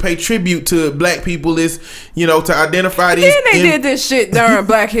to pay tribute to black people, is, you know, to identify these. Then they did this shit during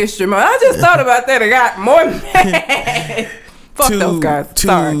Black History Month. I just thought about that and got more mad. Fuck those guys.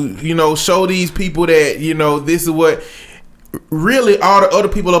 Sorry. You know, show these people that, you know, this is what really all the other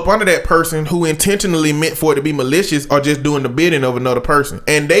people up under that person who intentionally meant for it to be malicious are just doing the bidding of another person.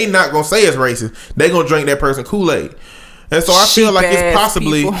 And they not going to say it's racist. They going to drink that person Kool-Aid. And so I feel like it's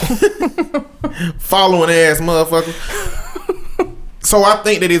possibly following ass motherfucker. So I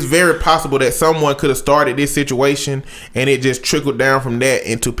think that it's very possible that someone could have started this situation and it just trickled down from that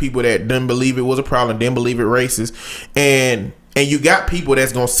into people that didn't believe it was a problem, didn't believe it racist. And you got people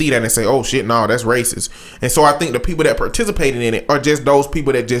that's going to see that and say, oh shit, no, that's racist. And so I think the people that participated in it are just those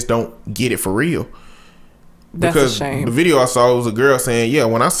people that just don't get it for real. That's because a shame. The video I saw was a girl saying, yeah,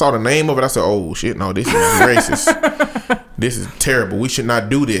 when I saw the name of it, I said, oh shit, no, this is racist. This is terrible. We should not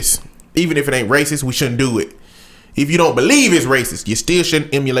do this. Even if it ain't racist, we shouldn't do it. If you don't believe it's racist, you still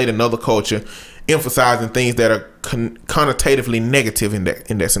shouldn't emulate another culture, emphasizing things that are connotatively negative in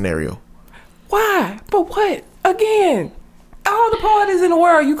that scenario. Why? But what? Again, all the parties in the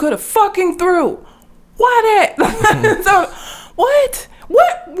world you could have fucking threw. Why that? So, what?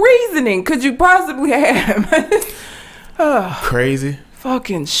 What reasoning could you possibly have? Crazy.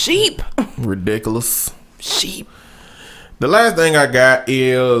 Fucking sheep. Ridiculous. Sheep. The last thing I got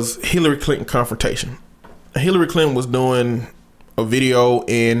is Hillary Clinton confrontation. Hillary Clinton was doing a video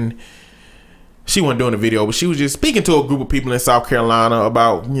she wasn't doing a video, but she was just speaking to a group of people in South Carolina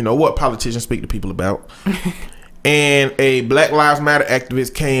about, what politicians speak to people about. And a Black Lives Matter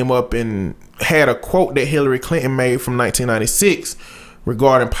activist came up and had a quote that Hillary Clinton made from 1996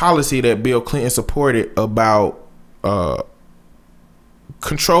 regarding policy that Bill Clinton supported about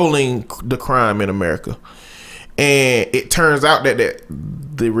controlling the crime in America. And it turns out that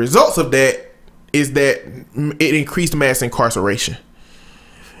the results of that is that it increased mass incarceration.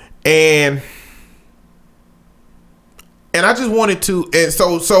 And I just wanted to, and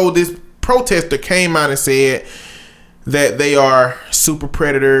so this protester came out and said that they are super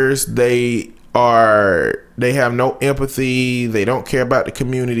predators. They have no empathy. They don't care about the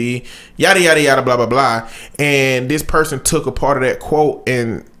community. Yada yada yada blah blah blah. And this person took a part of that quote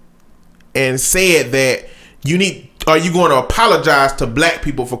and said that are you going to apologize to black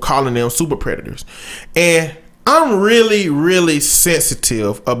people for calling them super predators? And I'm really, really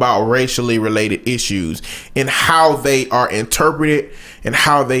sensitive about racially related issues and how they are interpreted and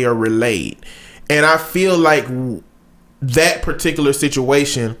how they are relayed. And I feel like that particular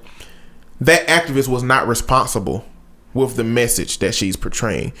situation, that activist was not responsible with the message that she's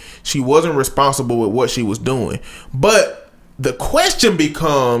portraying. She wasn't responsible with what she was doing. But the question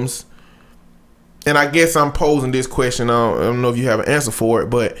becomes, and I guess I'm posing this question, I don't know if you have an answer for it,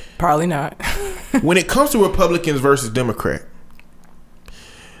 but probably not. When it comes to Republicans versus Democrat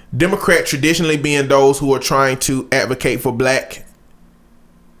traditionally being those who are trying to advocate for black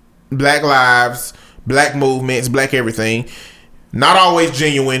lives, black movements, black everything, not always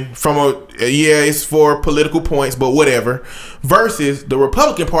genuine it's for political points, but whatever, versus the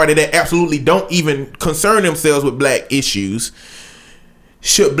Republican Party that absolutely don't even concern themselves with black issues.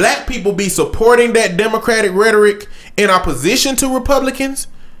 Should black people be supporting that Democratic rhetoric in opposition to Republicans?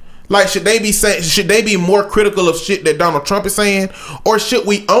 Like, should they be more critical of shit that Donald Trump is saying? Or should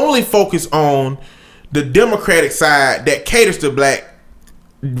we only focus on the Democratic side that caters to black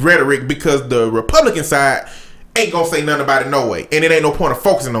rhetoric, because the Republican side ain't gonna say nothing about it no way, and it ain't no point of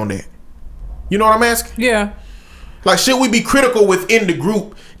focusing on that? You know what I'm asking? Yeah. Like, should we be critical within the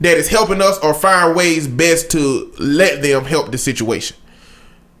group that is helping us, or find ways best to let them help the situation?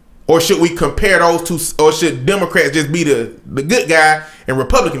 Or should we compare those two? Or should Democrats just be the good guy and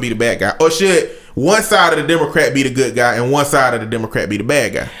Republican be the bad guy? Or should one side of the Democrat be the good guy and one side of the Democrat be the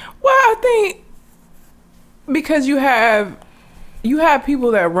bad guy? Well, I think because you have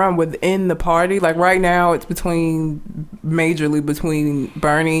people that run within the party. Like right now, it's majorly between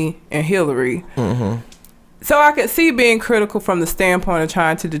Bernie and Hillary. Mm-hmm. So I could see being critical from the standpoint of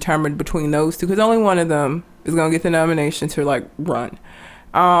trying to determine between those two, because only one of them is going to get the nomination to run.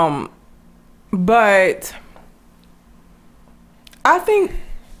 But I think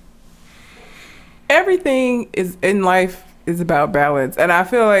everything is in life is about balance, and I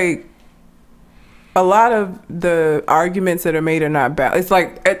feel like a lot of the arguments that are made are not balanced.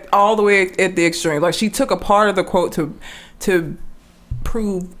 It's all the way at the extreme. Like, she took a part of the quote to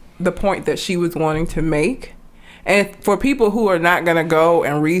prove the point that she was wanting to make. And for people who are not going to go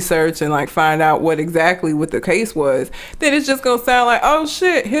and research and find out what the case was, then it's just going to sound like, oh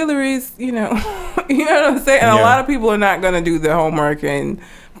shit, Hillary's, you know what I'm saying? And a lot of people are not going to do the homework and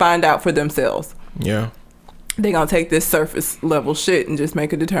find out for themselves. Yeah. They're going to take this surface level shit and just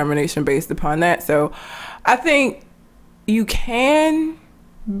make a determination based upon that. So I think you can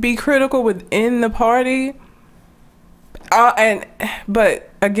be critical within the party. But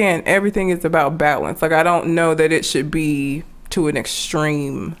again, everything is about balance. I don't know that it should be to an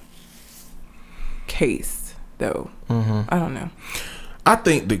extreme case, though. Mm-hmm. I don't know. I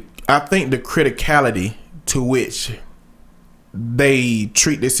think the criticality to which they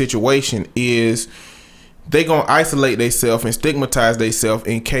treat this situation is they gonna isolate themselves and stigmatize themselves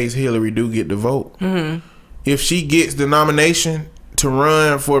in case Hillary do get the vote. Mm-hmm. If she gets the nomination to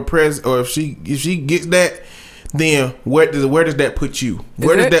run for president, or if she gets that, then where does that put you?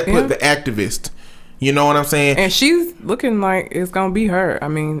 Where does that put the activist? You know what I'm saying? And she's looking like it's gonna be her. I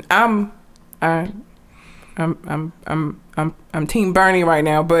mean, I'm Team Bernie right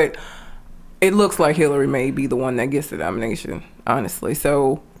now, but it looks like Hillary may be the one that gets the nomination, honestly.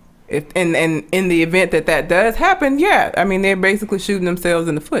 So, if and in the event that does happen, yeah, I mean, they're basically shooting themselves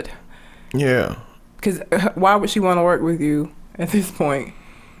in the foot. Yeah. Because why would she want to work with you at this point?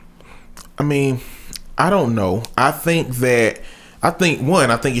 I mean, I don't know. I think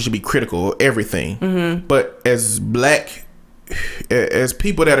you should be critical of everything. Mm-hmm. But as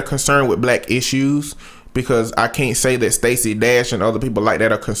people that are concerned with black issues, because I can't say that Stacey Dash and other people like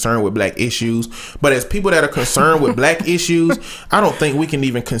that are concerned with black issues. But as people that are concerned with black issues, I don't think we can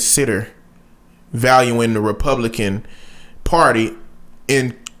even consider valuing the Republican Party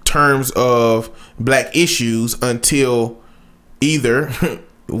in terms of black issues until either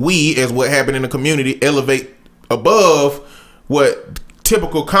we, as what happened in the community, elevate above what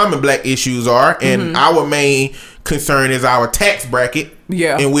typical common black issues are, and our main concern is our tax bracket,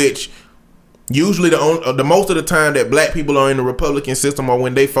 in which usually the most of the time that black people are in the Republican system, or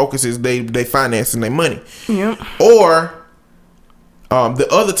when they focus is they financing their money. Or the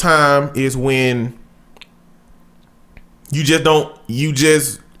other time is when you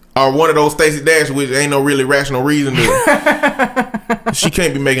just are one of those Stacey Dash, which ain't no really rational reason to. She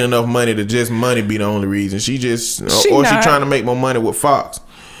can't be making enough money to just money be the only reason. She trying to make more money with Fox.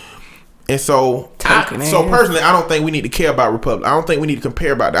 And so, personally, I don't think we need to care about Republic. I don't think we need to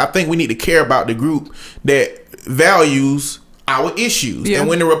compare about that. I think we need to care about the group that values our issues. And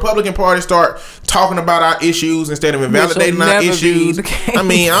when the Republican Party start talking about our issues instead of invalidating our issues, I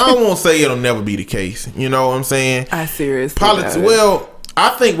mean, I don't want to say it'll never be the case. You know what I'm saying? I seriously. Well,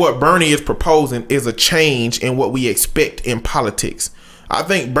 I think what Bernie is proposing is a change in what we expect in politics. I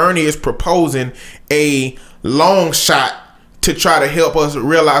think Bernie is proposing a long shot to try to help us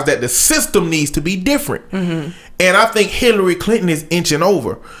realize that the system needs to be different. And I think Hillary Clinton is inching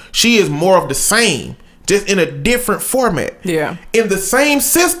over. She is more of the same, just in a different format. In the same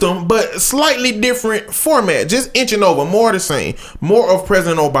system, but slightly different format, just inching over, more of the same. More of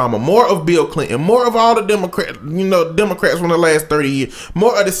President Obama, more of Bill Clinton, more of all the Democrats from the last 30 years,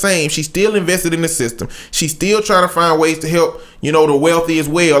 more of the same. She's still invested in the system. She's still trying to find ways to help, the wealthy as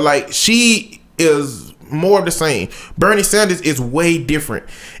well. Like, she is more of the same. Bernie Sanders is way different.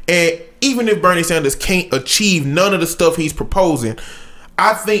 And even if Bernie Sanders can't achieve none of the stuff he's proposing,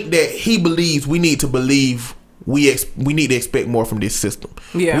 I think that he believes we need to believe we need to expect more from this system.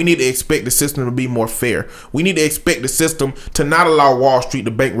 We need to expect the system to be more fair. We need to expect the system to not allow Wall Street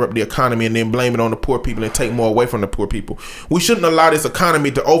to bankrupt the economy and then blame it on the poor people and take more away from the poor people. We shouldn't allow this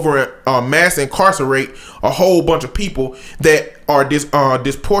economy to mass incarcerate a whole bunch of people that are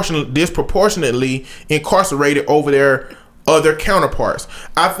disproportionately incarcerated over their other counterparts.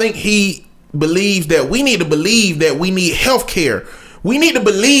 I think he believes that we need to believe that we need health care. We need to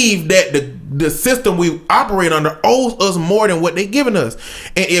believe that the system we operate under owes us more than what they're giving us.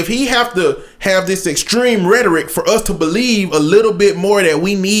 And if he have to have this extreme rhetoric for us to believe a little bit more that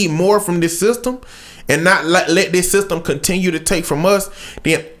we need more from this system and not let this system continue to take from us,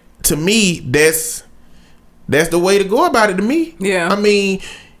 then to me, that's the way to go about it to me. I mean,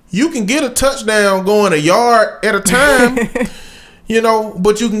 you can get a touchdown going a yard at a time,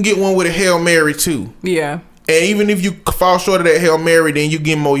 but you can get one with a Hail Mary too. And even if you fall short of that Hail Mary, then you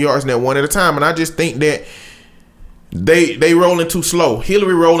get more yards than that one at a time. And I just think that they rolling too slow.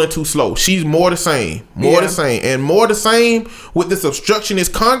 Hillary rolling too slow. She's more the same. The same. And more the same with this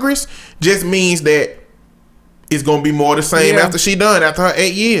obstructionist Congress just means that it's going to be more the same after she done, after her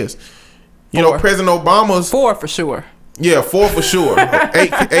 8 years. President Obama's 4 for sure. 4 for sure.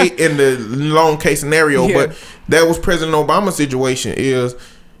 8 in the long case scenario. But that was President Obama's situation is...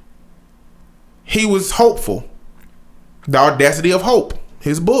 He was hopeful. The Audacity of Hope,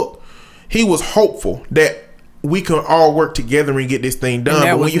 his book. He was hopeful that we can all work together and get this thing done.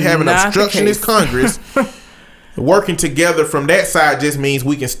 But when you have an obstructionist Congress, working together from that side just means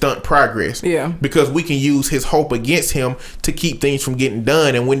we can stunt progress. Because we can use his hope against him to keep things from getting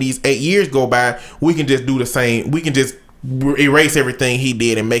done. And when these 8 years go by, we can just do the same. We can just erase everything he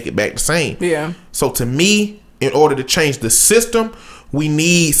did and make it back the same. So to me, in order to change the system, we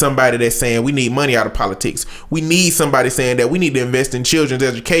need somebody that's saying we need money out of politics. We need somebody saying that we need to invest in children's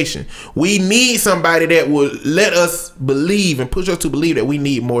education. We need somebody that will let us believe and push us to believe that we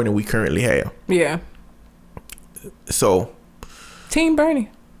need more than we currently have. So, Team Bernie.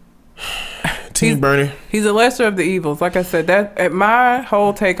 Bernie. He's a lesser of the evils. Like I said, that my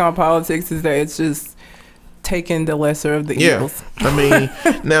whole take on politics is that it's just taking the lesser of the evils. I mean,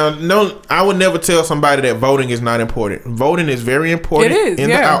 I would never tell somebody that voting is not important. Voting is very important in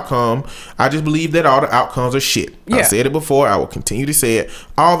the outcome. I just believe that all the outcomes are shit. I said it before. I will continue to say it.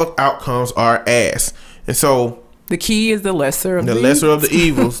 All the outcomes are ass. And so the key is the lesser of the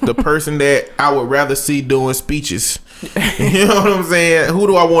evils. The person that I would rather see doing speeches. You know what I'm saying? Who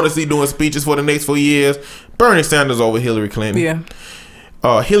do I want to see doing speeches for the next 4 years? Bernie Sanders over Hillary Clinton.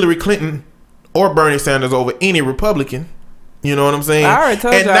 Hillary Clinton or Bernie Sanders over any Republican. You know what I'm saying? I already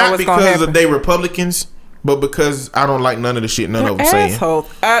told and y'all not what's gonna because happen. of they Republicans, but because I don't like none of the shit none of them saying.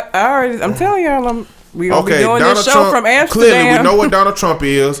 I'm telling y'all, We gonna be doing this show Trump, from Amsterdam. Clearly, we know what Donald Trump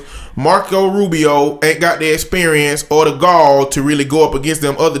is. Marco Rubio ain't got the experience or the gall to really go up against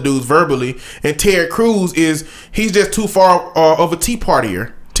them other dudes verbally. And Ted Cruz he's just too far of a Tea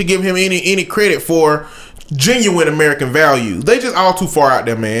Partier to give him any credit for genuine American values. They just all too far out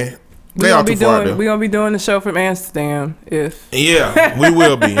there, man. They all too far out there. We gonna be doing the show from Amsterdam Yeah, we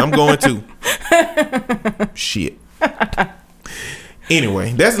will be. I'm going to. Shit.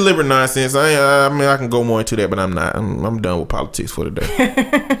 Anyway, that's liberal nonsense. I mean, I can go more into that, but I'm not. I'm done with politics for today.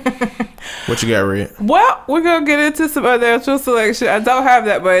 What you got, Red? Well, we're gonna get into some other actual selection. I don't have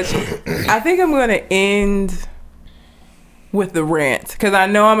that much. I think I'm gonna end with the rant because I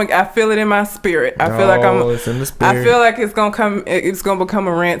know I feel it in my spirit. I feel like it's in the spirit. I feel like it's gonna come. It's gonna become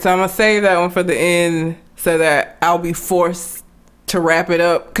a rant. So I'm gonna save that one for the end so that I'll be forced to wrap it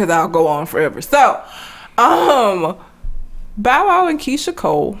up because I'll go on forever. So, Bow Wow and Keisha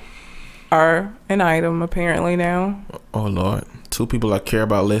Cole are an item apparently now. Oh Lord, two people I care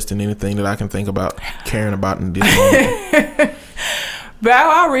about less than anything that I can think about caring about in this moment. Bow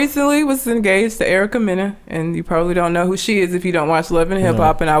Wow recently was engaged to Erica Mena, and you probably don't know who she is if you don't watch Love and Hip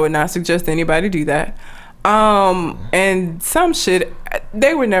Hop, and I would not suggest anybody do that. And some shit,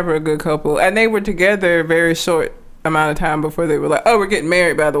 they were never a good couple, and they were together a very short amount of time before they were like, oh, we're getting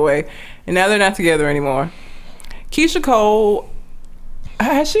married, by the way, and now they're not together anymore. Keisha Cole,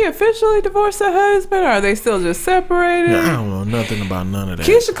 has she officially divorced her husband, or are they still just separated? I don't know nothing about none of that.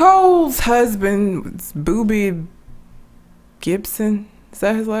 Keisha Cole's husband was Boobie Gibson. Is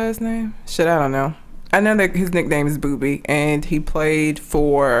that his last name? Shit, I don't know. I know that his nickname is Boobie, and he played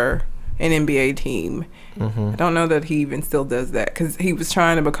for an NBA team. Mm-hmm. I don't know that he even still does that, because he was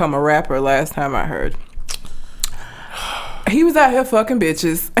trying to become a rapper last time I heard. He was out here fucking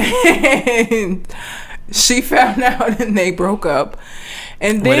bitches, and she found out and they broke up.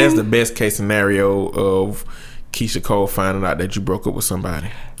 And then that's the best case scenario of Keisha Cole finding out that you broke up with somebody.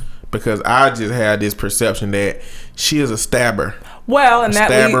 Because I just had this perception that she is a stabber. Well, and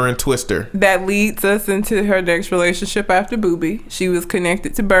stabber and twister. That leads us into her next relationship after Boobie. She was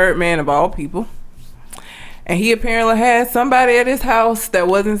connected to Birdman of all people. And he apparently had somebody at his house that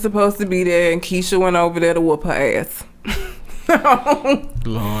wasn't supposed to be there, and Keisha went over there to whoop her ass.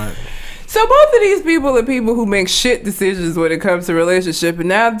 Lord. So both of these people are people who make shit decisions when it comes to relationship, and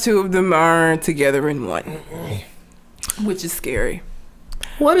now the two of them are together in one, which is scary.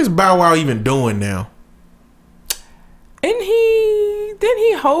 What is Bow Wow even doing now? Didn't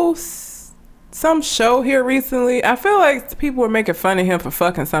he host some show here recently? I feel like people were making fun of him for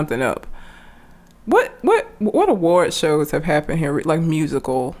fucking something up. What award shows have happened here, like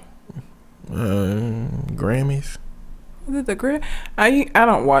musical? Grammys. Was it the Grammy? I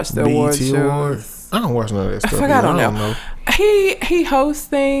don't watch the award shows. I don't watch none of that stuff. I don't know. He hosts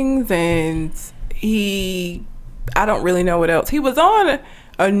things, and I don't really know what else. He was on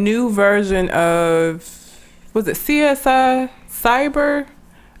a new version of, was it CSI Cyber?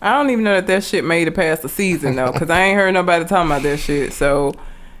 I don't even know that shit made it past the season though, because I ain't heard nobody talking about that shit. So,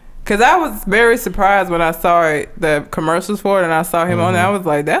 because I was very surprised when I saw it, the commercials for it, and I saw him on there. I was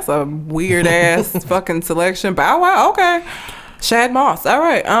like, that's a weird ass fucking selection. Bow Wow, okay. Shad Moss, all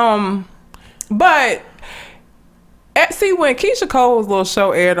right. But see, when Keisha Cole's little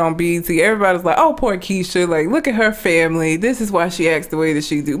show aired on BET, everybody's like, oh, poor Keisha, like, look at her family, this is why she acts the way that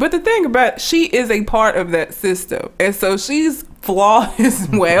she do. But the thing about it, she is a part of that system, and so she's flawed as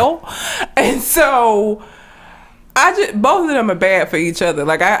well. And so both of them are bad for each other.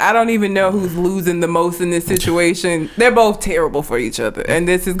 Like, I don't even know who's losing the most in this situation. They're both terrible for each other, and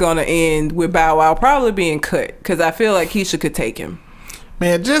this is gonna end with Bow Wow probably being cut, because I feel like Keisha could take him.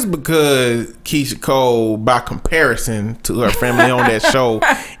 Man, just because Keisha Cole, by comparison to her family on that show,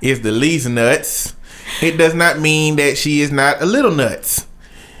 is the least nuts, it does not mean that she is not a little nuts.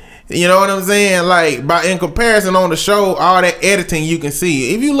 You know what I'm saying? Like, in comparison on the show, all that editing you can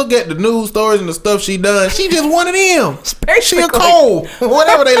see. If you look at the news stories and the stuff she done, she just one of them. She a Cole,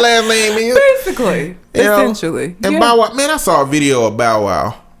 whatever their last name is. Basically, essentially. And Bow Wow, man, I saw a video of Bow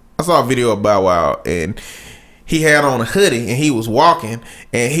Wow, and he had on a hoodie, and he was walking,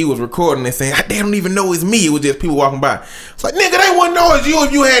 and he was recording and saying, they don't even know it's me. It was just people walking by. It's like, nigga, they wouldn't know it's you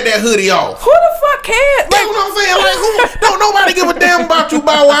if you had that hoodie off. Who the fuck cares? That's what I'm saying. Like, don't nobody give a damn about you,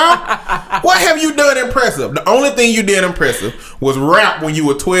 Bow Wow. What have you done impressive? The only thing you did impressive was rap when you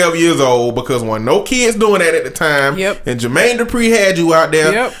were 12 years old, because when no kids doing that at the time, and Jermaine Dupri had you out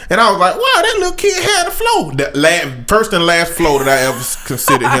there, and I was like, wow, that little kid had a flow. The first and last flow that I ever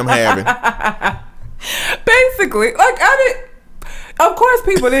considered him having. Basically, like, of course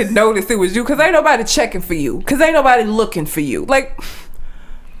people didn't notice it was you, because ain't nobody checking for you, because ain't nobody looking for you. Like,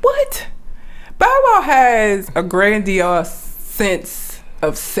 what? Bow Wow has a grandiose sense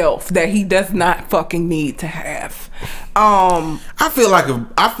of self that he does not fucking need to have. I feel like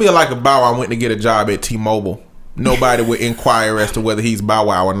if Bow Wow went to get a job at T-Mobile, nobody would inquire as to whether he's Bow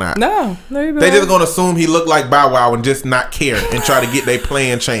Wow or not. No, they just gonna assume he looked like Bow Wow and just not care and try to get their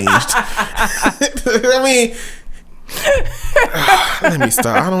plan changed. I mean, let me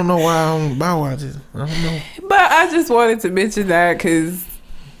stop. I don't know why Bow Wow. I don't know. But I just wanted to mention that because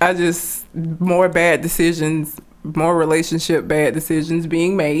more bad decisions, more relationship bad decisions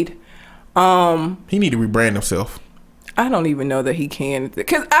being made. He need to rebrand himself. I don't even know that he can,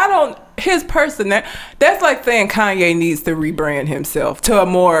 because his person, that's like saying Kanye needs to rebrand himself to a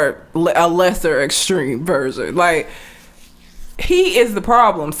lesser extreme version. Like, he is the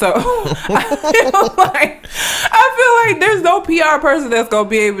problem. So I feel like there's no PR person that's gonna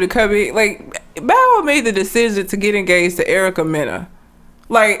be able to come in. Like, Bow Wow made the decision to get engaged to Erica Mena.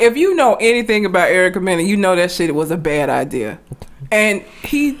 Like, if you know anything about Erica Mena, you know that shit was a bad idea. And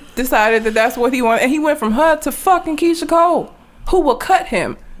he decided that that's what he wanted. And he went from her to fucking Keisha Cole, who will cut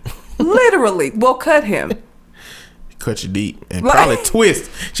him. Literally will cut him. Cut you deep. And probably twist.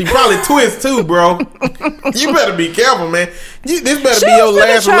 She probably twist too, bro. You better be careful, man. This better be your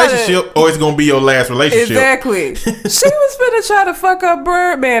last relationship, or it's going to be your last relationship. Exactly. She was finna try to fuck up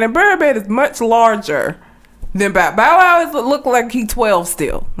Birdman, and Birdman is much larger than Bow Wow. Look like he 12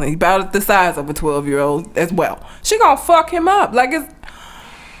 still. Like, he about the size of a 12-year-old as well. She gonna fuck him up. Like, it's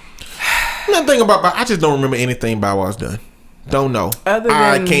nothing about Bow. I just don't remember anything Bow Wow's done. Don't know.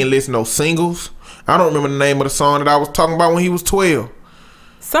 I can't listen to no singles. I don't remember the name of the song that I was talking about when he was 12.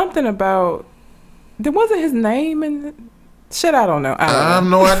 Something about, there wasn't his name in shit. I don't know. I have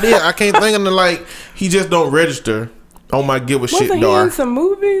no idea. I can't think of the, he just don't register on my give a shit Wasn't he in some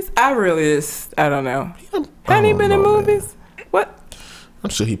movies? I don't know. Hadn't he been in movies? Man. What? I'm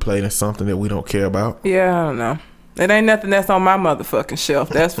sure he played in something that we don't care about. Yeah, I don't know. It ain't nothing that's on my motherfucking shelf,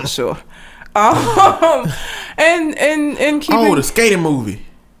 that's for sure. And keeping the skating movie.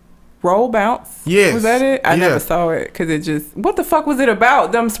 Roll Bounce? Yes. Was that it? I never saw it because it just, what the fuck was it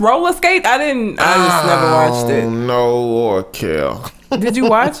about? Them roller skate? I just never watched it. No, or care. Did you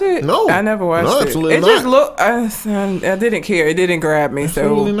watch it? No. I never watched it. Absolutely it not. Just looked, I didn't care. It didn't grab me.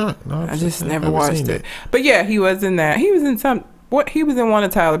 Absolutely not. No, I just never watched it. But yeah, he was in that. He was in he was in one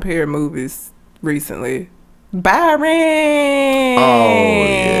of Tyler Perry movies recently. Byron. Oh,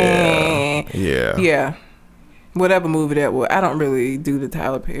 yeah. Yeah. Yeah. Whatever movie that was. I don't really do the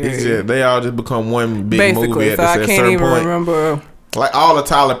Tyler Perry. They all just become one big movie at a certain point. I can't even remember. Like, all the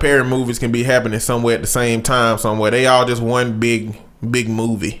Tyler Perry movies can be happening somewhere at the same time somewhere. They all just one big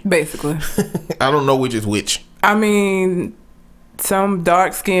movie. Basically. I don't know which is which. I mean, some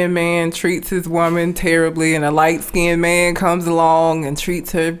dark-skinned man treats his woman terribly, and a light-skinned man comes along and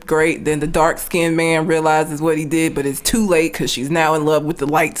treats her great. Then the dark-skinned man realizes what he did, but it's too late because she's now in love with the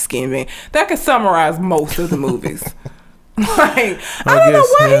light-skinned man. That could summarize most of the movies. I don't know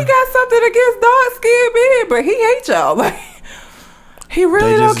why he got something against dark-skinned men, but he hates y'all. Like, he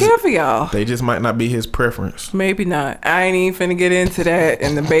really don't care for y'all. They just might not be his preference. Maybe not. I ain't even finna get into that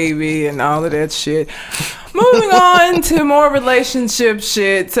and the baby and all of that shit. Moving on to more relationship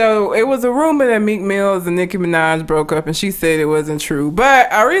shit. So it was a rumor that Meek Mills and Nicki Minaj broke up, and she said it wasn't true. But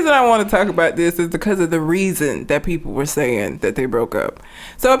a reason I want to talk about this is because of the reason that people were saying that they broke up.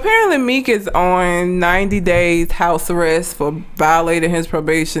 So apparently Meek is on 90 days house arrest for violating his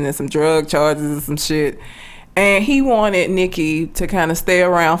probation and some drug charges and some shit. And he wanted Nicki to kind of stay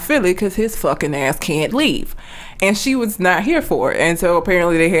around Philly because his fucking ass can't leave. And she was not here for it. And so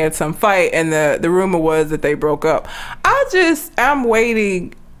apparently they had some fight, and the rumor was that they broke up. I'm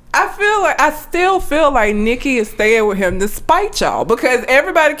waiting. I still feel like Nicki is staying with him despite y'all, because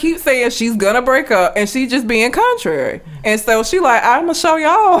everybody keeps saying she's gonna break up and she just being contrary. And so she like, I'm gonna show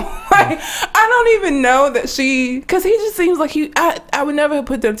y'all. Like, I don't even know that because he just seems like I would never have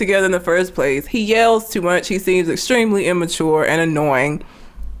put them together in the first place. He yells too much. He seems extremely immature and annoying.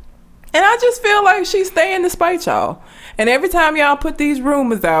 And I just feel like she's staying despite y'all. And every time y'all put these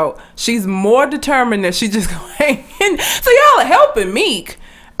rumors out, she's more determined that she just gonna hang in. So y'all are helping Meek.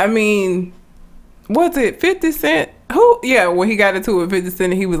 I mean, was it 50 Cent? When he got into it with 50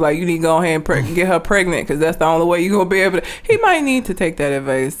 Cent, he was like, you need to go ahead and get her pregnant because that's the only way you're going to be able to. He might need to take that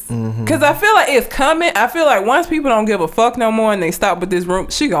advice. Because I feel like it's coming. I feel like once people don't give a fuck no more and they stop with this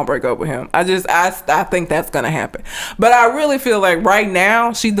room, she going to break up with him. I think that's going to happen. But I really feel like right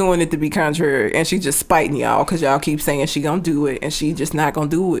now, she doing it to be contrary, and she just spiting y'all because y'all keep saying she going to do it and she just not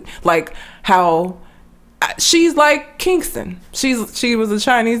going to do it. Like how... she's like Kingston. She was a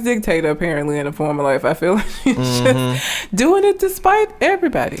Chinese dictator apparently in a former life. I feel like she's just doing it despite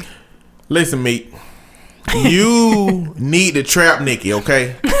everybody. Listen, Meek. You need to trap Nikki,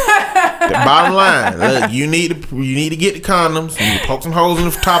 okay? The bottom line, look, you need to get the condoms. You need to poke some holes in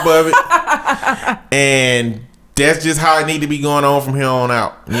the top of it, and that's just how it need to be going on from here on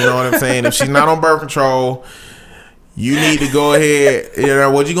out. You know what I'm saying? If she's not on birth control, you need to go ahead. You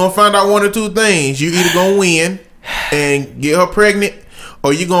know what, you gonna find out one or two things. You either gonna win and get her pregnant,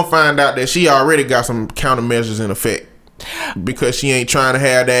 or you gonna find out that she already got some countermeasures in effect because she ain't trying to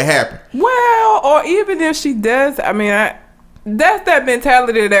have that happen. Well, or even if she does, I mean, that's that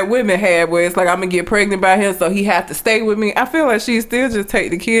mentality that women have where it's like, I'm gonna get pregnant by him, so he has to stay with me. I feel like she still just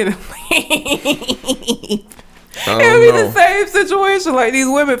take the kid and leave. It'll be the same situation like these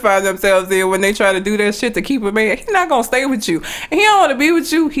women find themselves in when they try to do that shit to keep a man. He's not gonna stay with you, and he don't want to be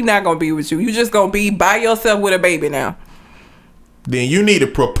with you. He not gonna be with you. You just gonna be by yourself with a baby now. Then you need to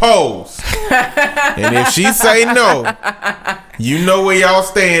propose. And if she say no, you know where y'all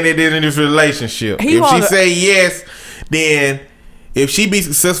stand in this relationship. If she say yes, then if she be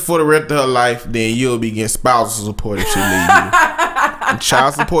successful for the rest of her life, then you'll be getting spousal support if she leave you. And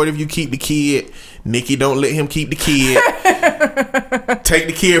child support if you keep the kid. Nikki, don't let him keep the kid. Take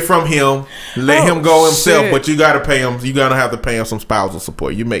the kid from him. Let him go himself. Shit. But you gotta pay him. You gotta have to pay him some spousal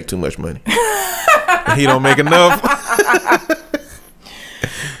support. You make too much money. He don't make enough.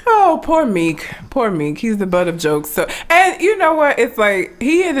 Oh, poor Meek. Poor Meek. He's the butt of jokes. So, and you know what? It's like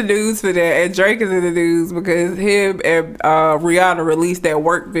he in the news for that, and Drake is in the news because him and Rihanna released that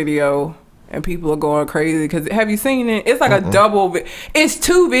work video, and people are going crazy. Because have you seen it? It's like a double. It's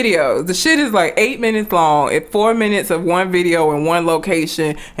 2 videos. The shit is like 8 minutes long. It's 4 minutes of one video in one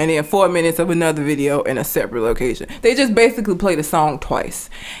location, and then 4 minutes of another video in a separate location. They just basically play the song twice.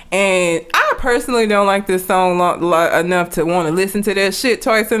 And I personally don't like this song enough to want to listen to that shit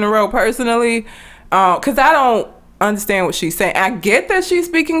twice in a row personally, because I don't understand what she's saying. I get that she's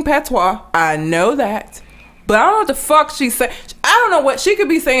speaking patois. I know that. But I don't know what the fuck she's saying. I don't know what she could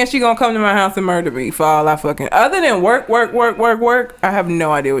be saying. She gonna come to my house and murder me for all I fucking. Other than work. I have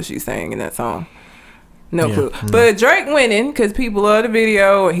no idea what she's saying in that song. No clue. But Drake winning because people love the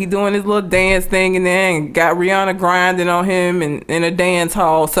video and he doing his little dance thing and then got Rihanna grinding on him in a dance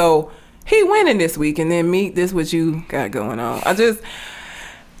hall. So he winning this week. And then Meek, this what you got going on.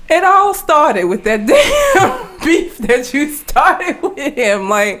 It all started with that damn beef that you started with him.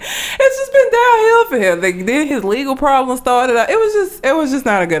 Like, it's just been downhill for him. Like, then his legal problem started. It was just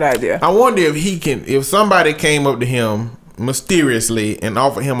not a good idea. I wonder if somebody came up to him mysteriously and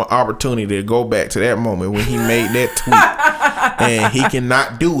offered him an opportunity to go back to that moment when he made that tweet and he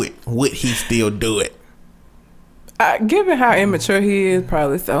cannot do it, would he still do it? Given how immature he is,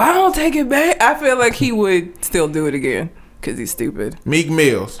 probably so. I don't take it back. I feel like he would still do it again. Because he's stupid. Meek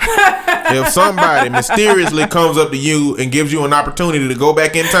Mills. If somebody mysteriously comes up to you and gives you an opportunity to go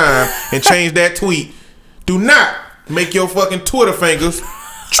back in time and change that tweet, do not make your fucking Twitter fingers,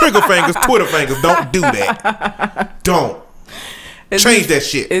 trigger fingers, Twitter fingers. Don't do that. Don't. Change that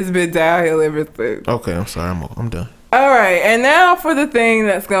shit. It's been downhill ever since. Okay, I'm sorry. I'm done. All right. And now for the thing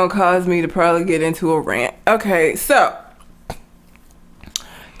that's going to cause me to probably get into a rant. Okay, so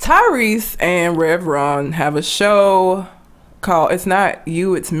Tyrese and Rev Run have a show called It's Not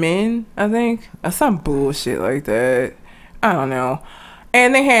You, It's Men, I think. Or some bullshit like that. I don't know.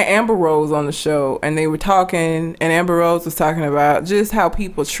 And they had Amber Rose on the show, and they were talking, and Amber Rose was talking about just how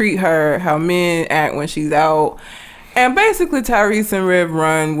people treat her, how men act when she's out. And basically Tyrese and Rev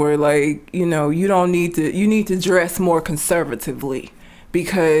Run were like, you need to dress more conservatively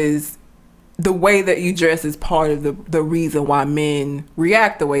because the way that you dress is part of the reason why men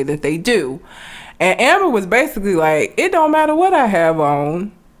react the way that they do. And Amber was basically like, it don't matter what I have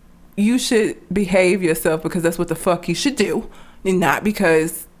on. You should behave yourself because that's what the fuck you should do. And not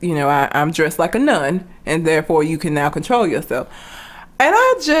because, I'm dressed like a nun and therefore you can now control yourself. And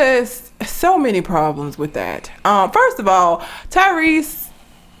so many problems with that. First of all, Tyrese,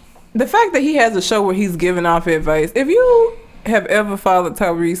 the fact that he has a show where he's giving off advice, if you have ever followed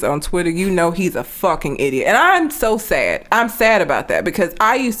Tyrese on Twitter, you know he's a fucking idiot. And I'm so sad. I'm sad about that because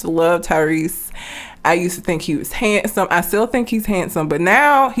I used to love Tyrese. I used to think he was handsome. I still think he's handsome, but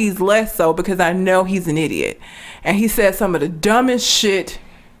now he's less so because I know he's an idiot. And he said some of the dumbest shit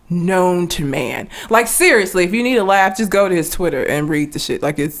known to man. Like, seriously, if you need a laugh, just go to his Twitter and read the shit.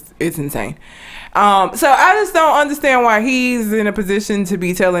 Like, it's insane. So I just don't understand why he's in a position to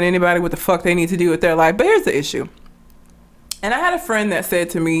be telling anybody what the fuck they need to do with their life. But here's the issue. And I had a friend that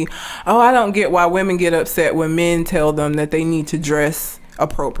said to me, I don't get why women get upset when men tell them that they need to dress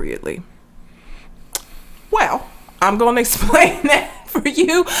appropriately. Well, I'm going to explain that for you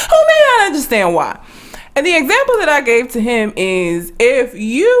who may not understand why. And the example that I gave to him is, if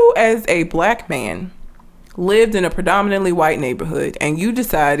you as a black man lived in a predominantly white neighborhood and you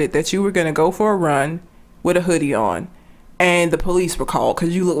decided that you were going to go for a run with a hoodie on, and the police were called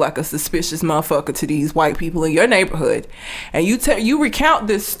because you look like a suspicious motherfucker to these white people in your neighborhood, and you recount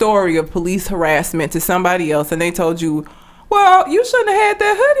this story of police harassment to somebody else, and they told you, well, you shouldn't have had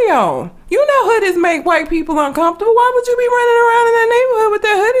that hoodie on. You know hoodies make white people uncomfortable. Why would you be running around in that neighborhood with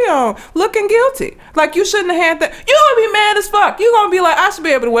that hoodie on, looking guilty? Like, you shouldn't have had that. You're going to be mad as fuck. You're going to be like, I should be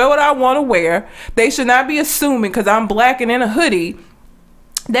able to wear what I want to wear. They should not be assuming because I'm black and in a hoodie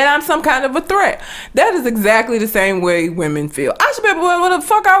that I'm some kind of a threat. That is exactly the same way women feel. I should be able to wear what the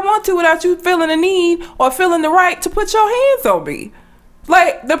fuck I want to without you feeling the need or feeling the right to put your hands on me.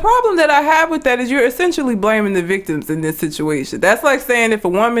 Like, the problem that I have with that is you're essentially blaming the victims in this situation. That's like saying if a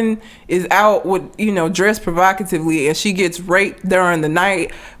woman is out with, dressed provocatively and she gets raped during the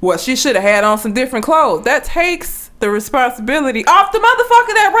night, well, she should have had on some different clothes. That takes the responsibility off the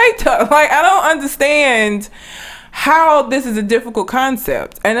motherfucker that raped her. Like, I don't understand how this is a difficult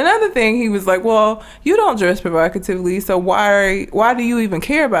concept. And another thing, he was like, well, you don't dress provocatively, so why do you even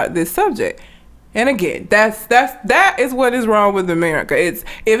care about this subject? And again, that is what is wrong with America. It's,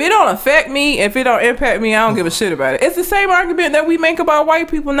 if it don't affect me, if it don't impact me, I don't give a shit about it. It's the same argument that we make about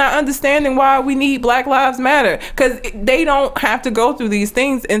white people not understanding why we need Black Lives Matter, because they don't have to go through these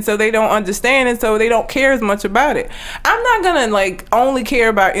things, and so they don't understand, and so they don't care as much about it. I'm not gonna only care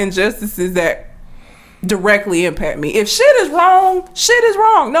about injustices that directly impact me. If shit is wrong, shit is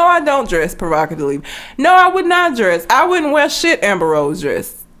wrong. No, I don't dress provocatively. No, I would not dress. I wouldn't wear shit Amber Rose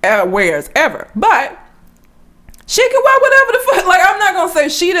wears ever. But she can wear whatever the fuck. Like, I'm not gonna say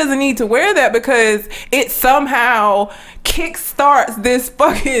she doesn't need to wear that because it somehow kickstarts this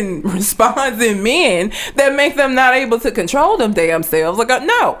fucking response in men that make them not able to control them damn selves. Like,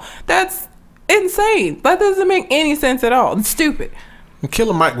 no, that's insane. That doesn't make any sense at all. It's stupid.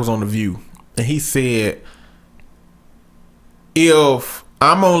 Killer Mike was on The View, and he said, if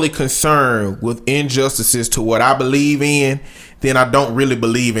I'm only concerned with injustices to what I believe in, then I don't really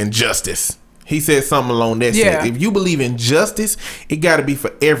believe in justice. He said something along that sense. If you believe in justice, it got to be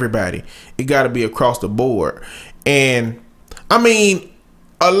for everybody. It got to be across the board. And I mean,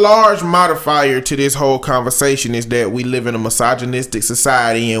 a large modifier to this whole conversation is that we live in a misogynistic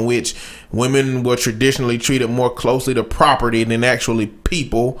society in which women were traditionally treated more closely to property than actually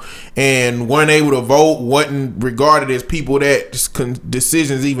people, and weren't able to vote, wasn't regarded as people that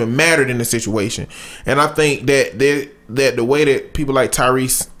decisions even mattered in the situation. And I think that the way that people like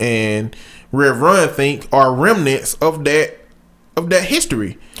Tyrese and Rev Run think are remnants of that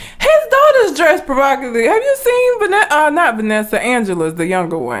history. His daughter's dressed provocatively. Have you seen not Vanessa, Angela's the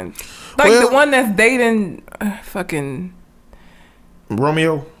younger one, the one that's dating fucking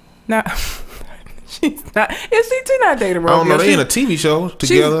Romeo? Not. She's not. Is she not dating Romeo? I don't know. They in a TV show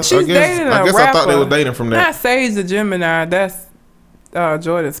together. She's dating a rapper. I thought they were dating from that. Not Sage the Gemini. That's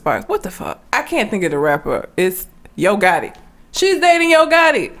Jordan Sparks. What the fuck? I can't think of the rapper. It's Yo Gotti. She's dating Yo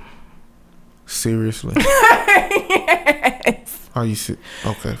Gotti. Seriously? Yes. Are you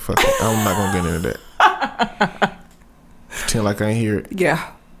okay, fuck it. I'm not gonna get into that. Pretend like I ain't hear it.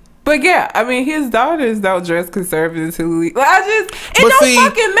 Yeah. But yeah, I mean, his daughters don't dress conservatively. Fucking matter.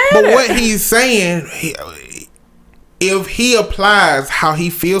 But what he's saying, if he applies how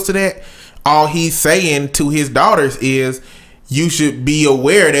he feels to that, all he's saying to his daughters is, you should be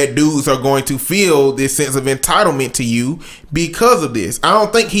aware that dudes are going to feel this sense of entitlement to you because of this. I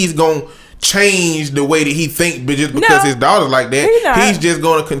don't think he's going to change the way that he thinks, but just because his daughter's like that, he's just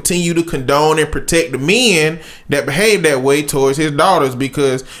going to continue to condone and protect the men that behave that way towards his daughters,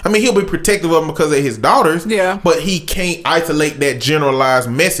 because I mean, he'll be protective of them because of his daughters, but he can't isolate that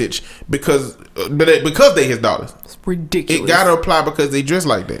generalized message because they his daughters. It's ridiculous. It got to apply because they dress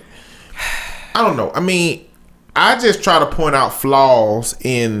like that. I don't know. I mean, I just try to point out flaws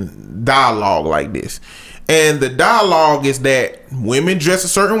in dialogue like this, and the dialogue is that women dress a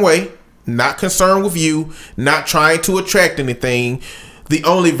certain way, not concerned with you, not trying to attract anything. The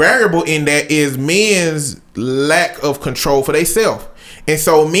only variable in that is men's lack of control for themselves. And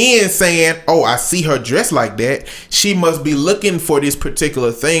so men saying, oh, I see her dressed like that, she must be looking for this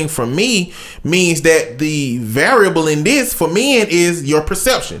particular thing from me, means that the variable in this for men is your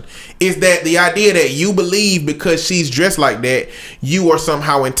perception. Is that the idea that you believe because she's dressed like that, you are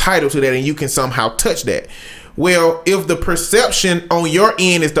somehow entitled to that and you can somehow touch that. Well, if the perception on your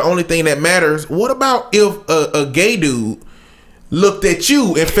end is the only thing that matters, what about if a gay dude looked at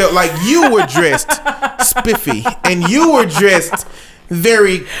you and felt like you were dressed spiffy and you were dressed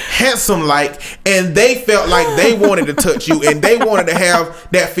very handsome like, and they felt like they wanted to touch you and they wanted to have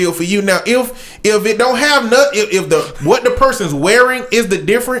that feel for you. Now if it don't have if the what the person's wearing is the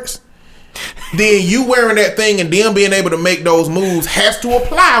difference, then you wearing that thing and them being able to make those moves has to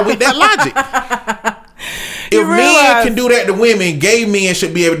apply with that logic. If men can do that to women, gay men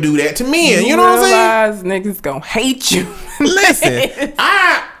should be able to do that to men. You know what I'm saying? Niggas gonna hate you. Listen,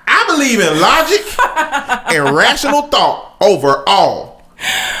 I believe in logic and rational thought overall.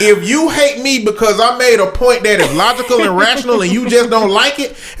 If you hate me because I made a point that is logical and rational and you just don't like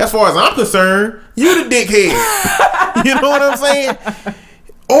it, as far as I'm concerned, you the dickhead. You know what I'm saying?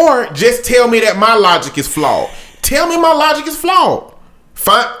 Or just tell me that my logic is flawed. Tell me my logic is flawed.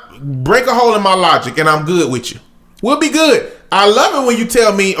 Break a hole in my logic and I'm good with you. We'll be good. I love it when you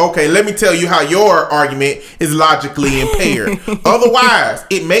tell me, okay, let me tell you how your argument is logically impaired. Otherwise,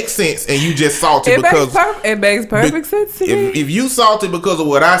 it makes sense and you just salty because... It makes perfect sense to me. If you salty because of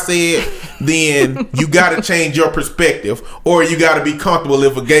what I said, then you got to change your perspective, or you got to be comfortable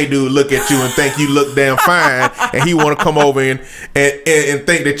if a gay dude look at you and think you look damn fine and he want to come over and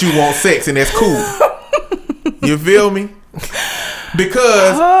think that you want sex and that's cool. You feel me?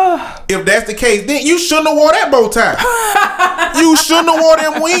 Because if that's the case, then you shouldn't have wore that bow tie. You shouldn't have wore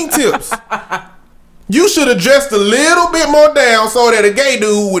them wingtips. You should have dressed a little bit more down so that a gay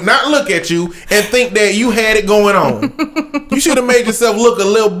dude would not look at you and think that you had it going on. You should have made yourself look a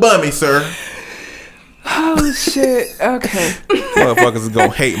little bummy, sir. Oh shit. Okay. Motherfuckers is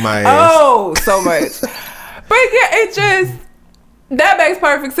gonna hate my ass. Oh, so much. But yeah, it just... That makes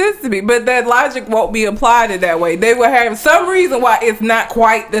perfect sense to me, but that logic won't be applied in that way. They will have some reason why it's not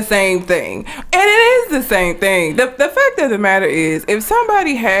quite the same thing. And it is the same thing. The fact of the matter is, if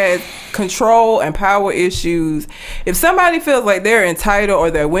somebody has control and power issues, if somebody feels like they're entitled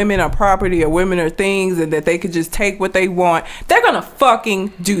or that women are property or women are things and that they could just take what they want, they're gonna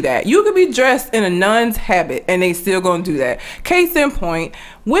fucking do that. You could be dressed in a nun's habit and they still gonna do that. Case in point,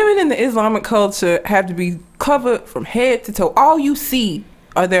 women in the Islamic culture have to be covered from head to toe. All you see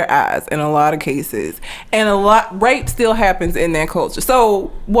are their eyes in a lot of cases, and rape still happens in that culture.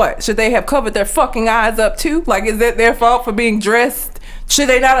 So what, should they have covered their fucking eyes up too? Like, is that their fault for being dressed? Should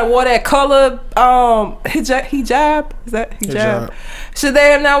they not have wore that color hijab? Is that hijab? Should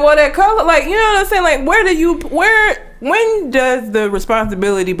they have not wore that color? Like, you know what I'm saying? Like, when does the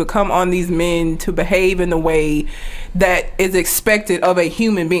responsibility become on these men to behave in the way that is expected of a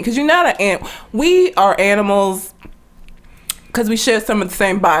human being? Because we are animals because we share some of the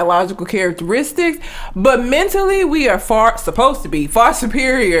same biological characteristics, but mentally we are supposed to be far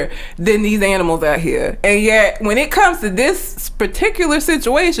superior than these animals out here. And yet when it comes to this particular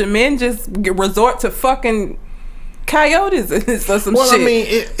situation, men just resort to fucking coyotes or some shit. I mean,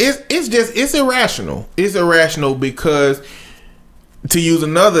 it's irrational. It's irrational because, to use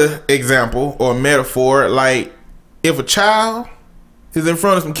another example or metaphor, like if a child is in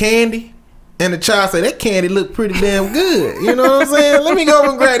front of some candy and the child say, that candy look pretty damn good, you know what I'm saying? Let me go over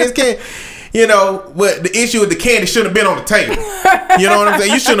and grab this candy. You know, but the issue with the candy shouldn't have been on the table. You know what I'm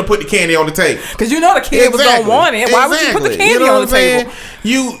saying? You shouldn't have put the candy on the table. Because you know the kid was gonna want it. Why would you put the candy on the table?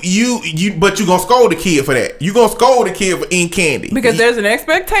 But you gonna scold the kid for that. You gonna scold the kid for eating candy. Because there's an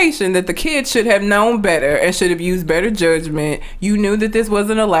expectation that the kid should have known better and should have used better judgment. You knew that this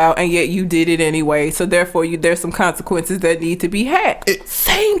wasn't allowed, and yet you did it anyway. So therefore, there's some consequences that need to be had.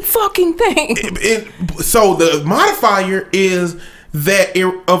 Same fucking thing. So the modifier is that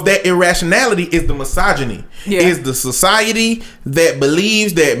irrationality is the misogyny. Is the society that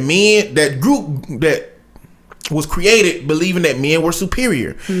believes that men, that group that was created believing that men were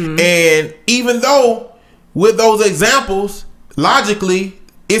superior. And even though with those examples logically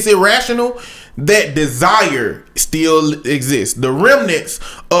it's irrational, that desire still exists. The remnants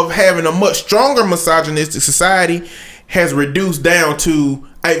of having a much stronger misogynistic society has reduced down to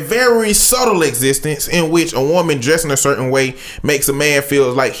a very subtle existence in which a woman dressing a certain way makes a man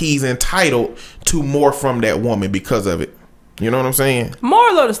feel like he's entitled to more from that woman because of it. You know what I'm saying?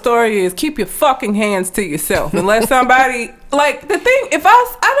 Moral of the story is keep your fucking hands to yourself. Unless somebody, like, the thing, if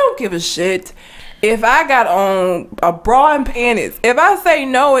I don't give a shit if I got on a bra and panties. If I say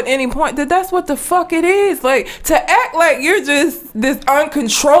no at any point, that's what the fuck it is. Like, to act like you're just this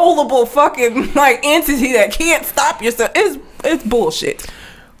uncontrollable fucking like entity that can't stop yourself, it's bullshit.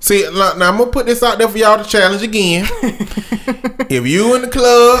 See, now I'm gonna put this out there for y'all to challenge again. If you in the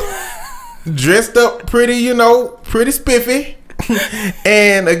club, dressed up pretty, pretty spiffy,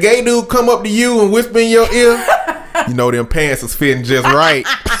 and a gay dude come up to you and whisper in your ear, them pants is fitting just right,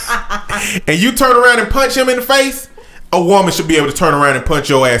 and you turn around and punch him in the face, a woman should be able to turn around and punch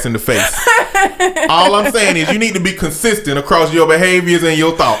your ass in the face. All I'm saying is you need to be consistent across your behaviors and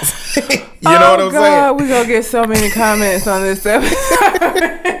your thoughts. You know what I'm saying? We're going to get so many comments on this episode.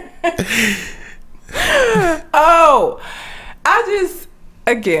 I just,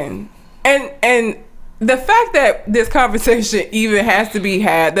 again, and the fact that this conversation even has to be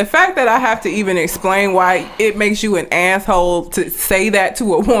had, the fact that I have to even explain why it makes you an asshole to say that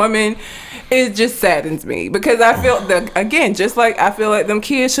to a woman, it just saddens me. Because I feel that, again, just like I feel like them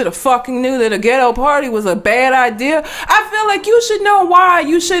kids should have fucking knew that a ghetto party was a bad idea, I feel like you should know why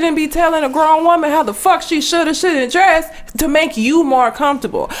you shouldn't be telling a grown woman how the fuck she should or shouldn't dress to make you more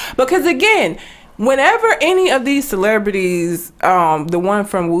comfortable. Because again, whenever any of these celebrities, the one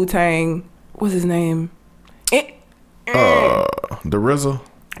from Wu-Tang, what's his name? The RZA.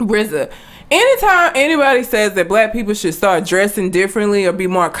 Anytime anybody says that black people should start dressing differently or be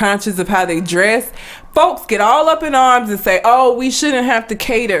more conscious of how they dress, folks get all up in arms and say, oh, we shouldn't have to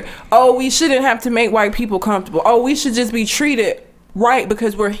cater. Oh, we shouldn't have to make white people comfortable. Oh, we should just be treated right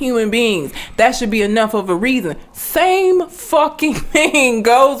because we're human beings. That should be enough of a reason. Same fucking thing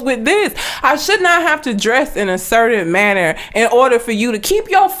goes with this. I should not have to dress in a certain manner in order for you to keep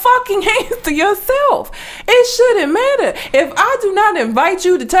your fucking hands to yourself. It shouldn't matter. If I do not invite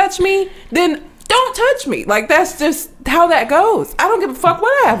you to touch me, then don't touch me. Like, that's just how that goes. I don't give a fuck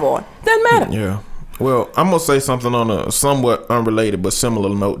what I have on. Doesn't matter. Yeah. Well, I'm going to say something on a somewhat unrelated but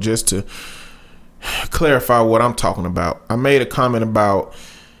similar note just to clarify what I'm talking about. I made a comment about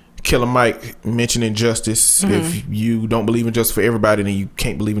Killer Mike mentioning justice. If you don't believe in justice for everybody, then you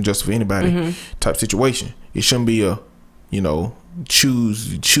can't believe in justice for anybody type situation. It shouldn't be a,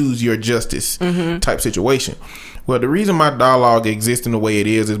 choose your justice type situation. Well, the reason my dialogue exists in the way it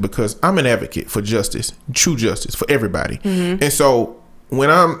is because I'm an advocate for justice, true justice for everybody. And so when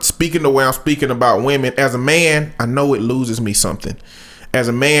I'm speaking the way I'm speaking about women, as a man, I know it loses me something. As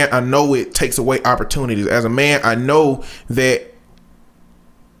a man, I know it takes away opportunities. As a man, I know that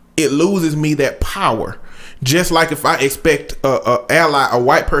it loses me that power. Just like if I expect a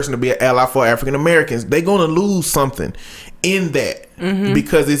white person to be an ally for African Americans, they're going to lose something in that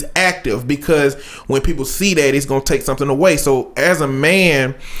because it's active. Because when people see that, it's going to take something away. So as a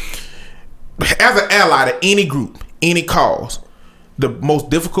man, as an ally to any group, any cause, the most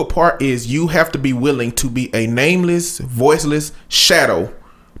difficult part is you have to be willing to be a nameless, voiceless shadow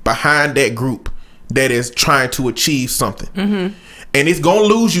behind that group that is trying to achieve something. And it's going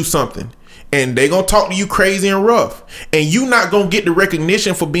to lose you something. And they're going to talk to you crazy and rough. And you're not going to get the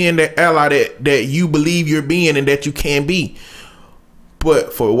recognition for being that ally that you believe you're being and that you can be.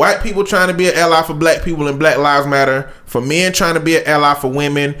 But for white people trying to be an ally for black people and Black Lives Matter, for men trying to be an ally for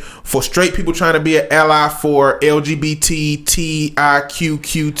women, for straight people trying to be an ally for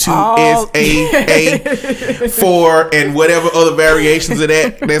LGBTQQ2SAA for and whatever other variations of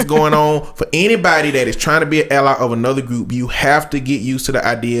that's going on, for anybody that is trying to be an ally of another group, you have to get used to the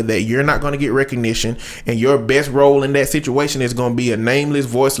idea that you're not going to get recognition, and your best role in that situation is going to be a nameless,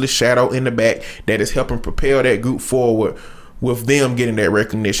 voiceless shadow in the back that is helping propel that group forward, with them getting that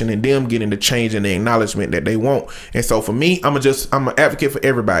recognition and them getting the change and the acknowledgement that they want. And so for me, I'm an advocate for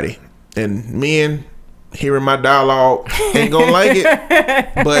everybody. And men hearing my dialogue ain't gonna like it,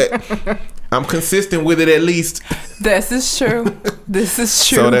 but I'm consistent with it at least. This is true. This is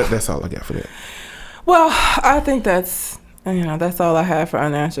true. So that's all I got for that. Well, I think that's all I have for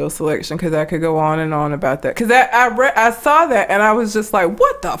unnatural selection, because I could go on and on about that. Because I saw that and I was just like,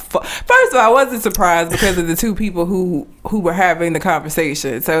 what the fuck? First of all, I wasn't surprised because of the two people who were having the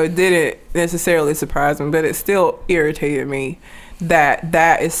conversation. So it didn't necessarily surprise me, but it still irritated me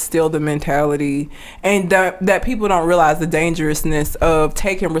that is still the mentality, and that people don't realize the dangerousness of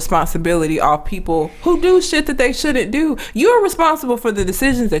taking responsibility off people who do shit that they shouldn't do. You're responsible for the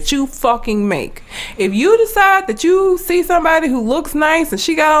decisions that you fucking make. If you decide that you see somebody who looks nice and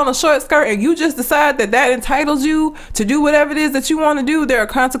she got on a short skirt and you just decide that entitles you to do whatever it is that you want to do, there are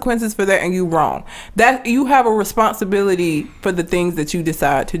consequences for that, and you wrong. That you have a responsibility for the things that you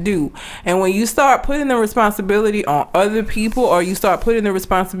decide to do. And when you start putting the responsibility on other people, or you start putting the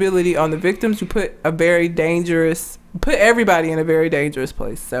responsibility on the victims, you put everybody in a very dangerous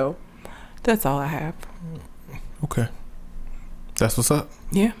place. So that's all I have. Okay, that's what's up.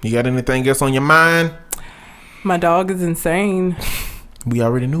 Yeah. You got anything else on your mind? My dog is insane. We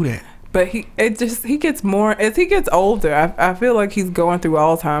already knew that. But he gets more as he gets older. I feel like he's going through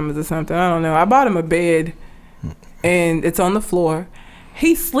Alzheimer's or something. I don't know. I bought him a bed and it's on the floor.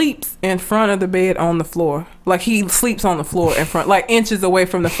 He sleeps in front of the bed on the floor. Like, he sleeps on the floor in front, like inches away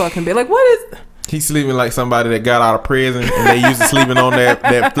from the fucking bed. Like, what is... He's sleeping like somebody that got out of prison and they used to sleeping on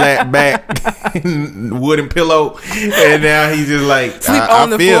that flat back wooden pillow, and now he's just like,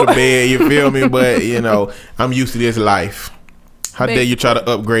 I feel the bed, you feel me? But you know, I'm used to this life. How dare you try to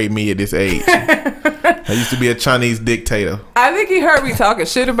upgrade me at this age? I used to be a Chinese dictator. I think he heard me talking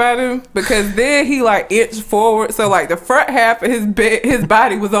shit about him, because then he like inched forward, so like the front half of his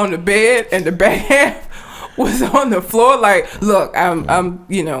body was on the bed and the back half was on the floor. Like, look, I'm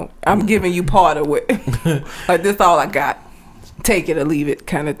giving you part of it. Like, this all I got. Take it or leave it,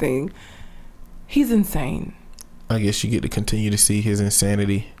 kind of thing. He's insane. I guess you get to continue to see his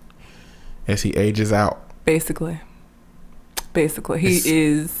insanity as he ages out. Basically, he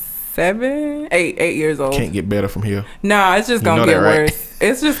is 8 years old. Can't get better from here. Nah, it's just gonna get worse.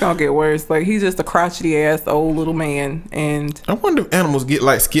 It's just gonna get worse. Like, he's just a crotchety ass old little man. And I wonder if animals get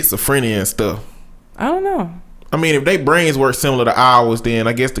like schizophrenia and stuff. I don't know. I mean, if their brains work similar to ours, then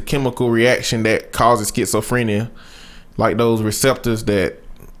I guess the chemical reaction that causes schizophrenia, like those receptors that,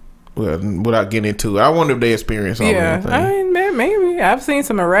 well, without getting into it, I wonder if they experience all of that. I mean, maybe. I've seen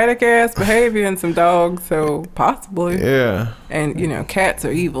some erratic ass behavior in some dogs, so possibly. Yeah. And, cats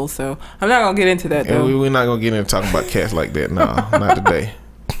are evil, so I'm not going to get into that, though. Yeah, we're not going to get into talking about cats like that. No, not today.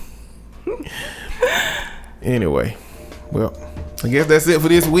 Anyway, well, I guess that's it for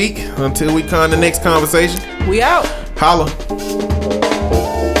this week. Until we come to the next conversation. We out. Holla.